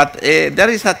 but there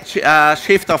is a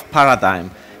shift of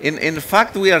paradigm. In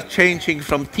fact, we are changing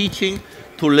from teaching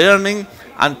to learning,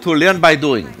 and to learn by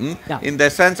doing, Yeah. in the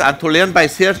sense, and to learn by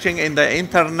searching in the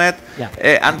internet. Yeah.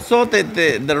 And so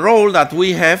the role that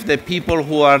we have, the people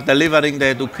who are delivering the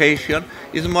education,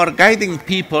 is more guiding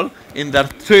people in their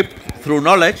trip through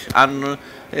knowledge and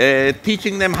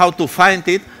teaching them how to find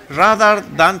it, rather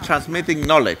than transmitting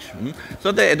knowledge.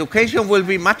 So the education will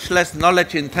be much less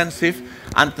knowledge intensive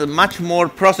and much more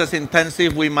process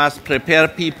intensive. We must prepare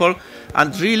people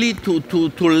and really to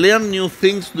learn new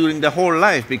things during the whole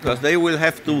life, because they will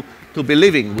have to be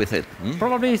living with it.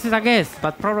 Probably this is a guess,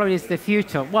 but probably it's the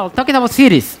future. Well, talking about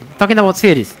cities.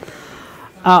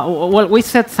 Well, we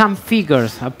set some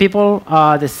figures. People,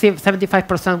 the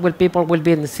 75% will people will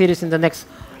be in the cities in the next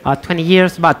 20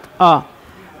 years. But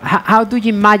how do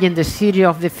you imagine the city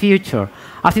of the future?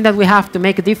 I think that we have to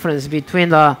make a difference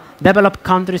between developed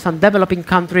countries and developing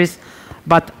countries.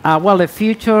 But well, the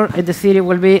future in the city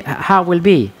will be how it will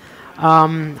be. I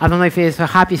don't know if it's a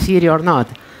happy city or not.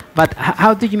 But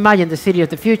how do you imagine the city of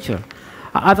the future?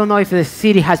 I don't know if the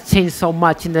city has changed so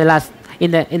much in the last in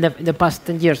the past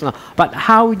 10 years now. But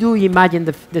how do you imagine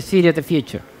the city of the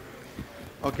future?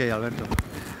 Okay, Alberto.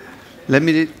 Let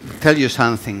me tell you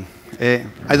something.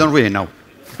 I don't really know.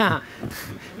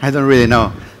 I don't really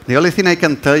know. The only thing I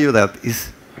can tell you that is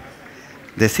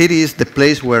the city is the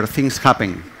place where things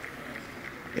happen.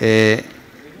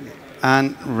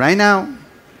 And right now,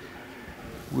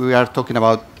 we are talking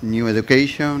about new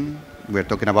education. We are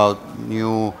talking about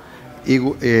new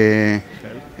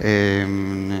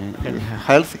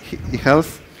health.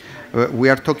 We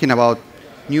are talking about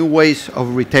new ways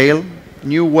of retail,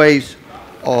 new ways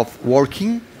of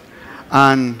working,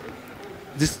 and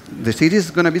the city is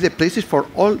going to be the places for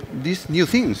all these new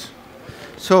things.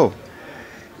 So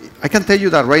I can tell you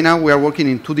that right now we are working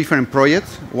in two different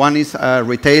projects. One is a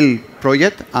retail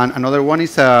project, and another one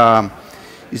is a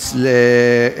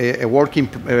working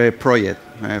project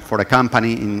for a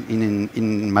company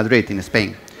in Madrid, in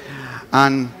Spain.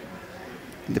 And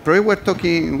the project we're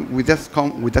talking with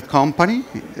that company,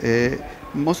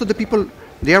 most of the people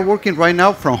they are working right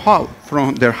now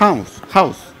from their house.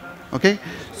 Okay,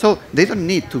 so they don't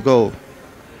need to go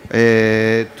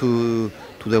to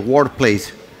the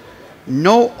workplace.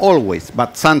 No always,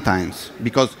 but sometimes,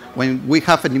 because when we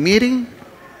have a meeting,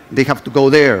 they have to go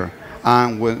there,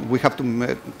 and when we have to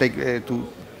to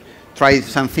try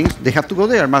some things, they have to go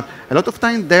there. But a lot of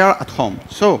time they are at home.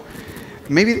 So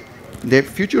maybe the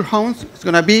future homes is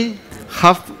going to be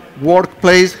half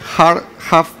workplace,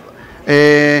 half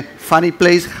funny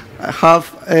place,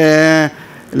 half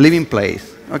living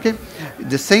place. Okay.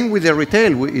 The same with the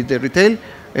retail. With the retail,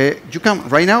 you can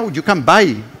right now you can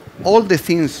buy all the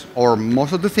things or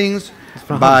most of the things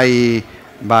by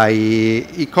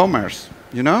e-commerce.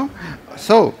 You know.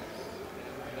 So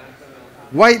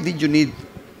why did you need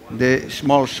the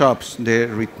small shops,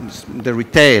 the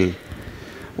retail?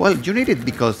 Well, you need it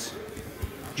because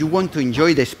you want to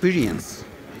enjoy the experience.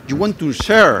 You want to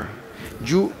share.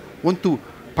 You want to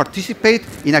participate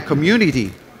in a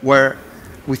community where,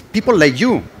 with people like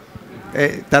you,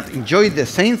 that enjoy the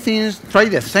same things, try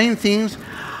the same things,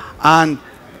 and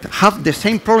have the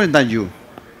same problem than you.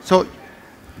 So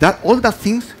that all that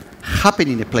things happen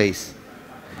in a place.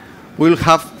 We'll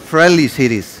have friendly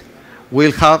cities.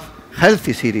 We'll have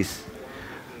healthy cities,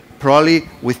 probably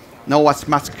with not as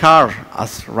much car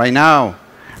as right now,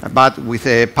 but with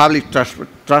a public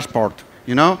transport,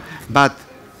 you know. But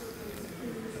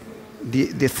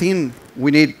the thing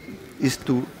we need is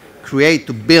to create,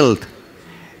 to build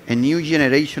a new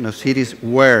generation of cities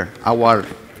where I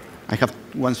have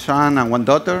one son and one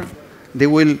daughter, they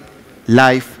will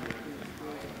live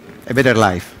a better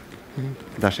life.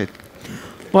 Mm-hmm. That's it.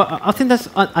 Well, I think that's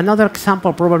another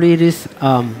example. Probably it is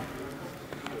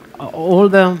all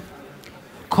the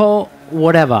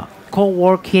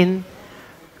co-working,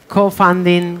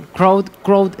 co-funding,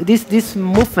 crowd. This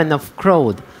movement of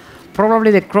crowd.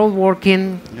 Probably the crowd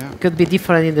working could be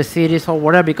different in the cities or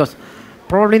whatever, because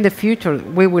probably in the future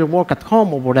we will work at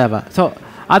home or whatever. So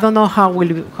I don't know how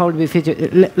will be future.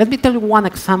 Let me tell you one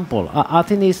example. I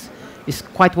think is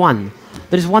quite one.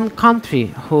 There is one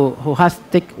country who has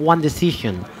taken one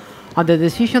decision, and the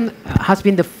decision has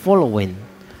been the following: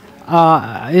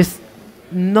 is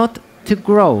not to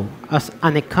grow as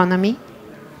an economy,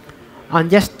 and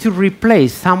just to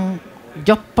replace some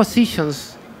job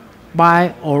positions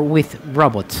by or with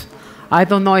robots. I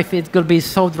don't know if it could be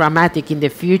so dramatic in the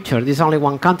future. There's only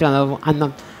one country, and I'm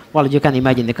not, well, you can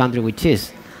imagine the country which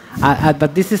is.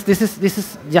 But this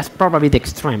is just probably the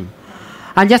extreme.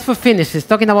 And just for finishes,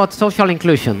 talking about social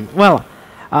inclusion. Well,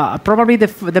 probably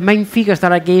the main figures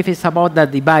that I gave is about the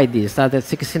divide that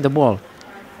exists in the world.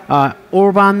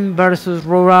 Urban versus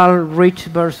rural, rich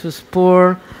versus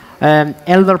poor,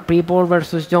 elder people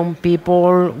versus young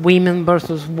people, women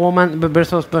versus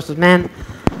versus men.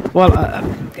 Well,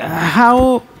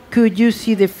 how could you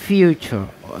see the future?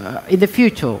 In the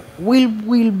future,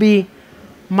 will be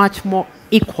much more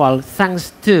equal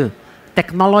thanks to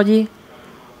technology,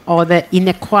 or the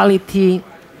inequality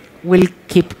will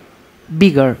keep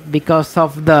bigger because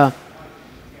of the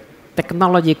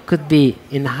technology could be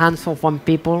in hands of one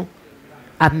people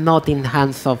and not in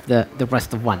hands of the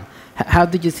rest of one? How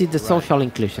do you see the social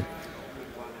inclusion?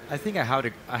 I think I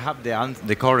have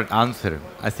the correct answer.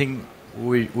 I think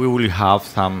we will have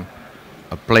some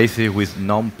places with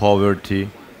non-poverty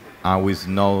and with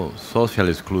no social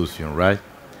exclusion, right?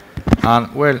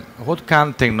 And well, what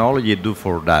can technology do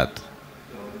for that?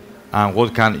 And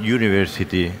what can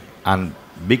university and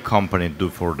big companies do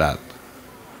for that?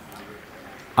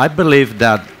 I believe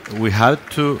that we have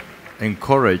to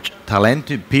encourage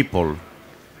talented people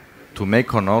to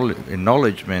make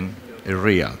acknowledgement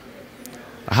real.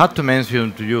 I have to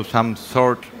mention to you some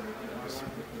sort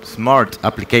smart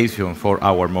application for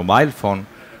our mobile phone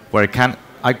where it can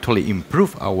actually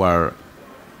improve our,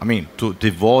 to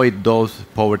avoid those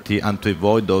poverty and to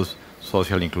avoid those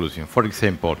social inclusion. For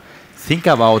example, think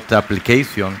about the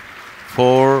application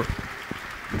for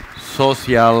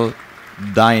social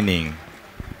dining.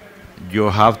 You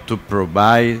have to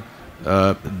provide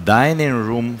a dining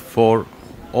room for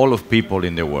all of people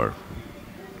in the world.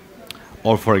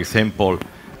 Or for example,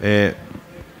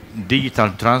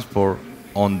 digital transport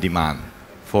on demand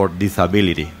for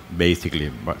disability, basically.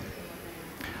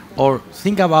 Or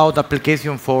think about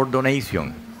application for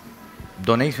donation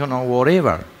of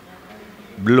whatever,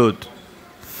 blood,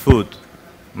 food,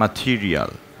 material.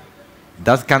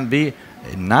 That can be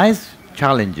a nice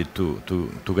challenge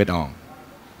to get on.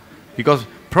 Because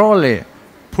probably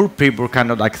poor people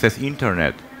cannot access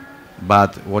internet,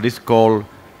 but what is called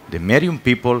the medium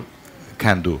people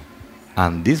can do.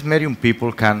 And these medium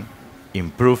people can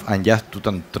improve and just to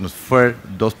transfer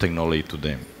those technology to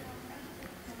them.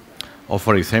 Or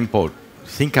for example,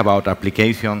 think about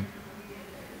application,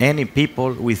 any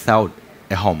people without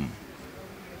a home.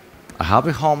 I have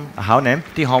a home, I have an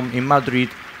empty home in Madrid,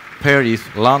 Paris,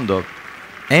 London,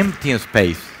 empty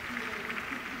space.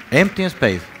 Empty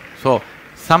space. So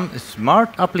some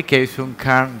smart application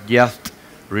can just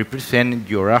represent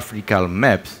geographical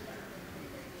maps,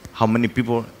 how many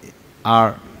people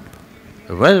are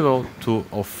available to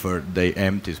offer the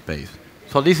empty space.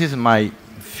 So this is my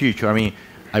future. I mean,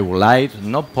 I would like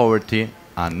no poverty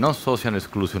and no social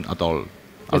exclusion at all.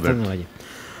 Albert.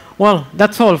 Well,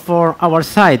 that's all for our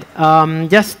side.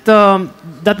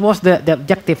 That was the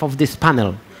objective of this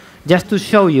panel, just to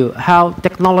show you how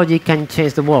technology can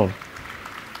change the world.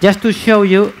 Just to show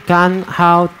you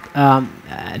how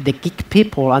the geek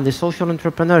people and the social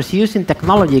entrepreneurs using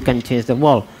technology can change the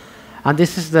world. And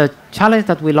this is the challenge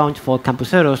that we launched for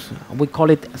Campuseros. We call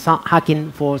it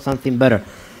hacking for something better.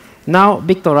 Now,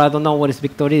 Victor, I don't know where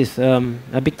Victor is.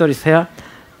 Victor is here.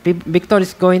 Victor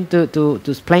is going to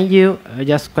explain you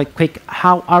just quite quick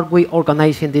how are we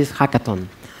organizing this hackathon.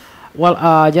 Well,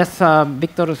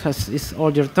 Victor, it's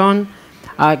all your turn.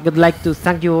 I would like to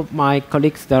thank you, my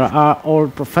colleagues. There are all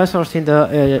professors in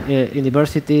the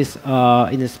universities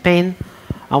in Spain.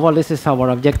 And well, this is our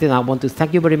objective. I want to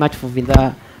thank you very much for being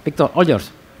there. Victor, all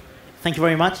yours. Thank you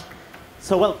very much.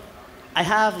 So, well, I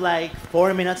have like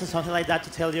 4 minutes or something like that to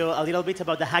tell you a little bit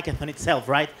about the hackathon itself,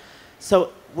 right?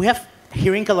 So we have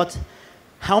hearing a lot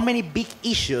how many big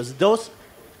issues, those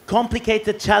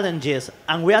complicated challenges,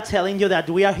 and we are telling you that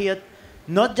we are here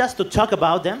not just to talk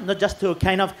about them, not just to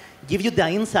kind of give you the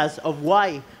insights of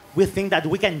why we think that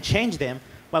we can change them,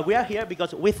 but we are here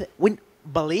because we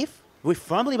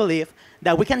firmly believe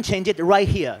that we can change it right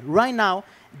here, right now,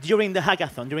 during the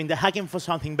hackathon, during the Hacking for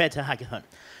Something Better hackathon.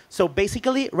 So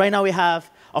basically, right now we have,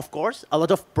 of course, a lot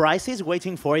of prizes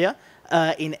waiting for you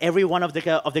in every one of the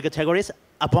categories,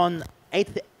 upon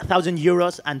 8,000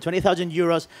 euros and 20,000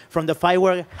 euros from the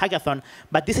Fireware hackathon.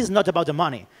 But this is not about the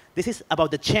money. This is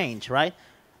about the change, right?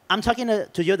 I'm talking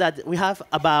to you that we have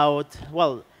about,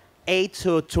 well, 8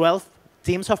 to 12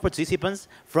 teams of participants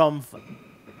from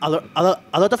a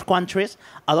lot of countries,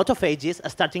 a lot of ages,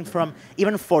 starting from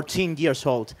even 14 years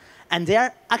old. And they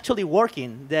are actually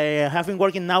working. They have been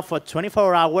working now for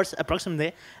 24 hours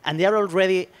approximately, and they are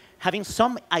already having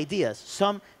some ideas,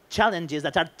 some challenges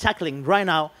that are tackling right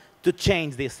now to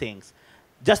change these things.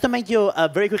 Just to make you a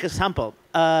very quick example,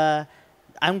 I'm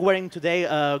wearing today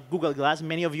Google Glass.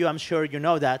 Many of you, I'm sure you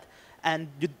know that. And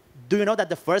do you know that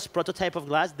the first prototype of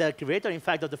glass, the creator, in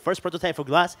fact, of the first prototype of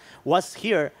glass was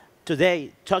here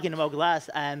today talking about glass,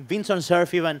 and Vincent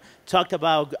Cerf even talked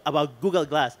about Google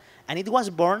Glass. And it was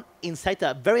born inside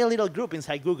a very little group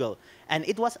inside Google. And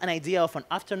it was an idea of an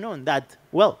afternoon that,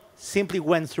 well, simply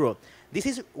went through. This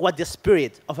is what the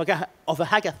spirit of a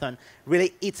hackathon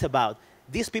really is about.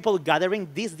 These people gathering,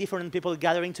 these different people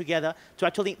gathering together to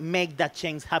actually make that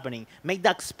change happening, make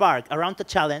that spark around the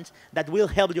challenge that will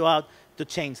help you out to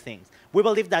change things. We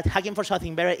believe that Hacking for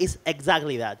Something Better is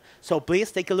exactly that. So please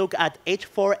take a look at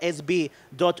h4sb.org,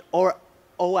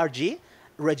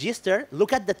 register,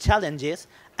 look at the challenges,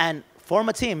 and form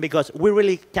a team, because we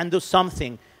really can do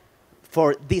something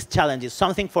for these challenges,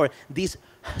 something for these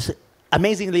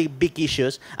amazingly big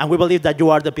issues, and we believe that you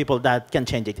are the people that can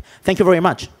change it. Thank you very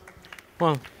much.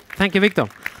 Well, thank you, Victor.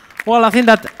 Well, I think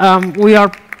that we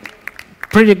are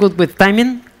pretty good with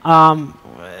timing.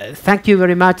 Thank you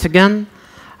very much again.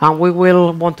 And we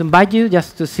will want to invite you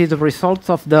just to see the results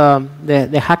of the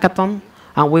hackathon.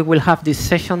 And we will have this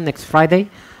session next Friday.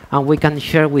 And we can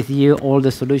share with you all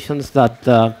the solutions that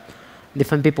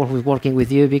different people who are working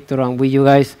with you, Victor, and with you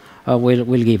guys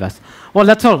will give us. Well,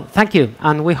 that's all. Thank you.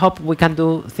 And we hope we can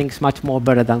do things much more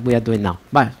better than we are doing now.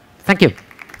 Bye. Thank you.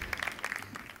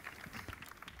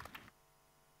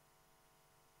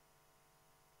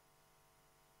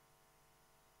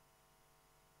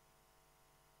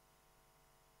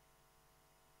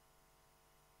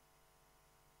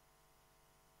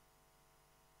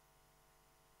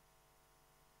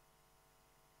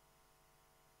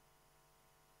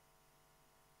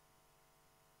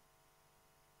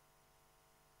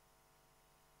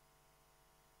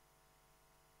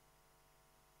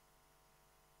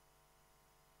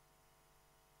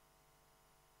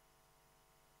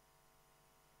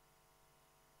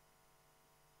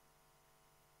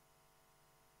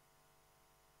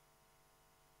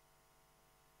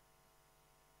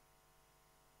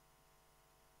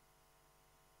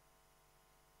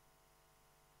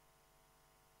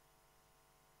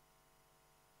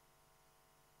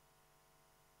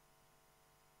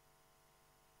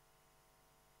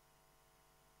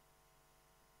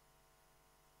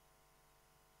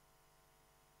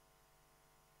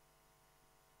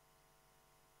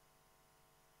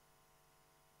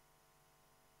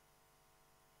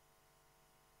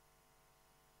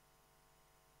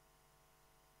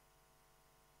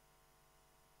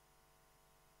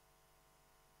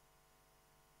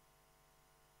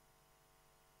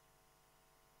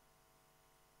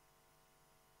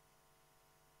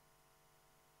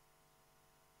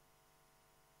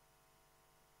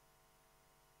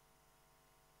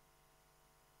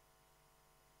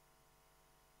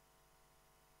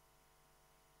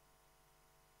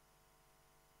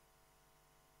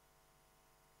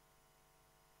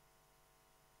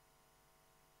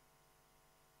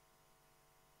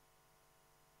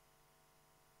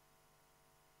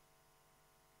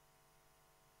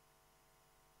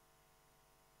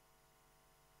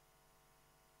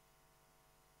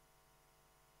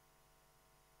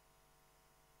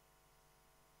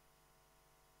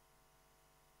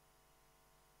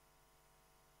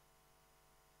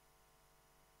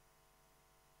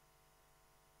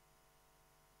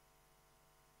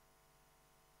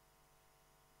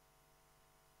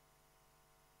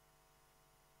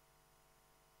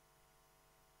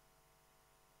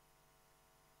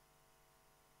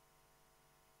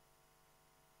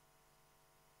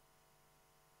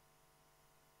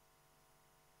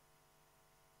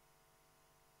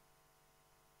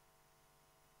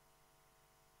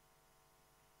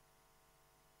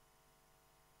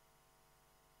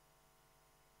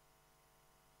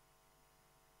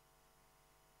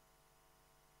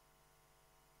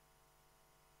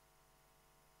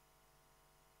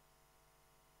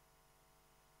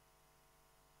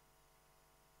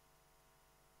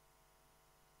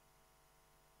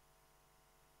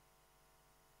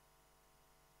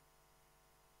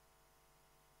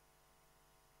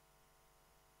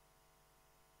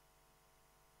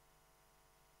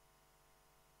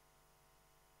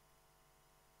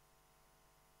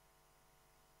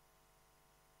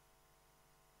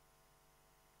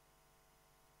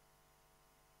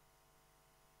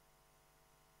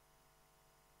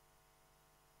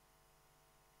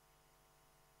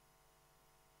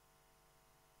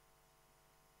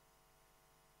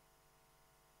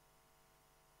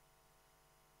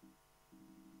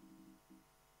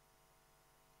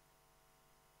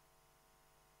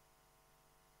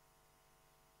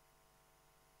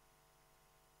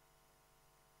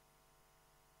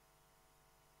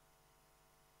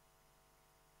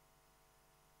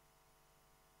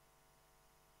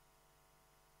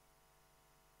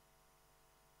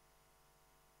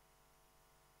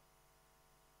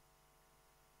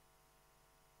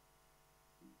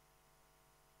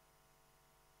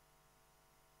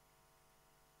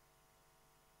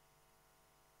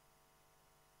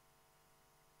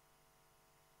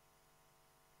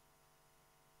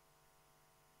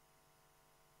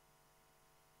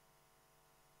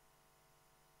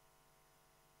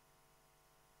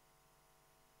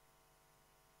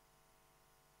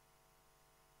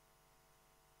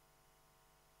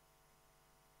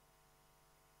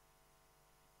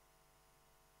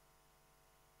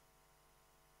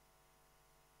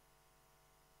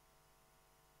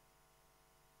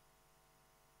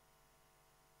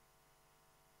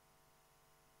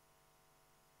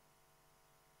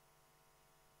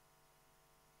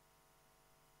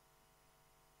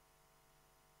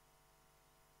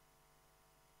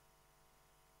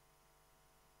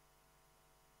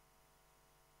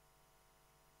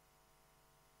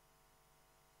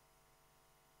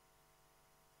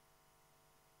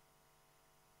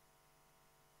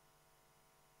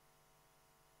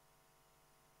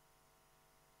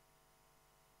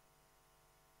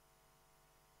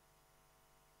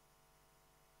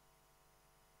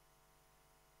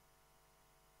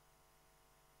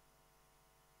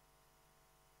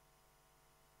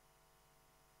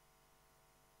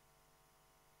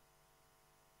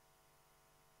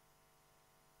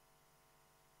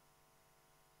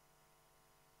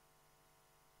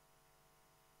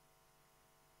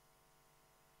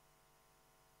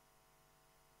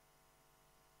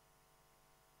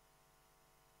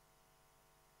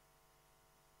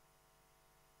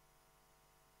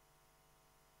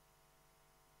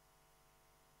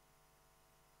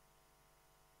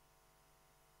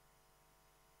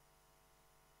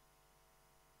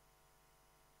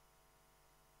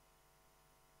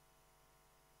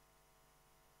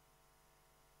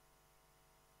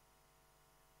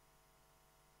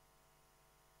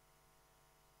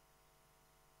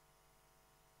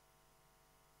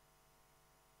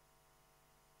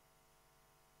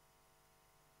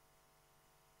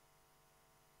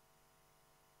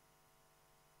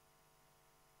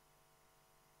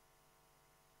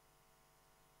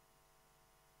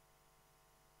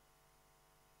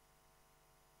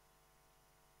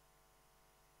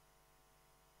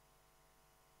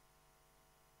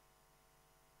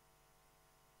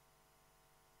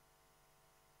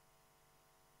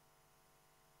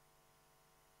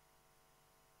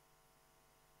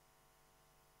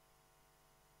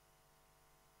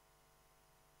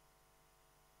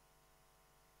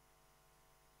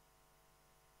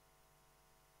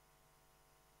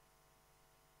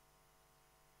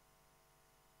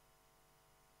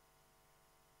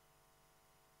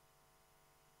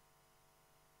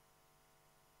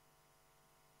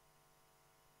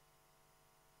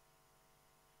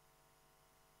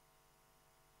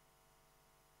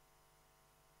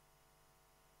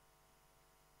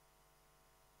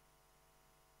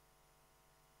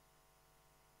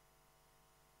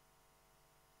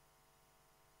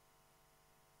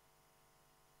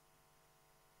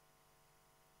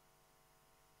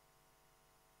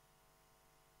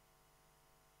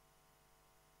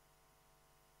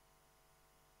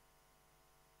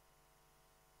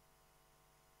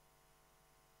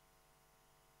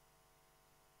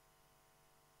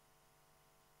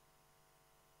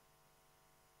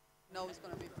 know it's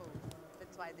going to be full.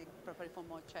 That's why they prepare for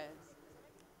more chairs.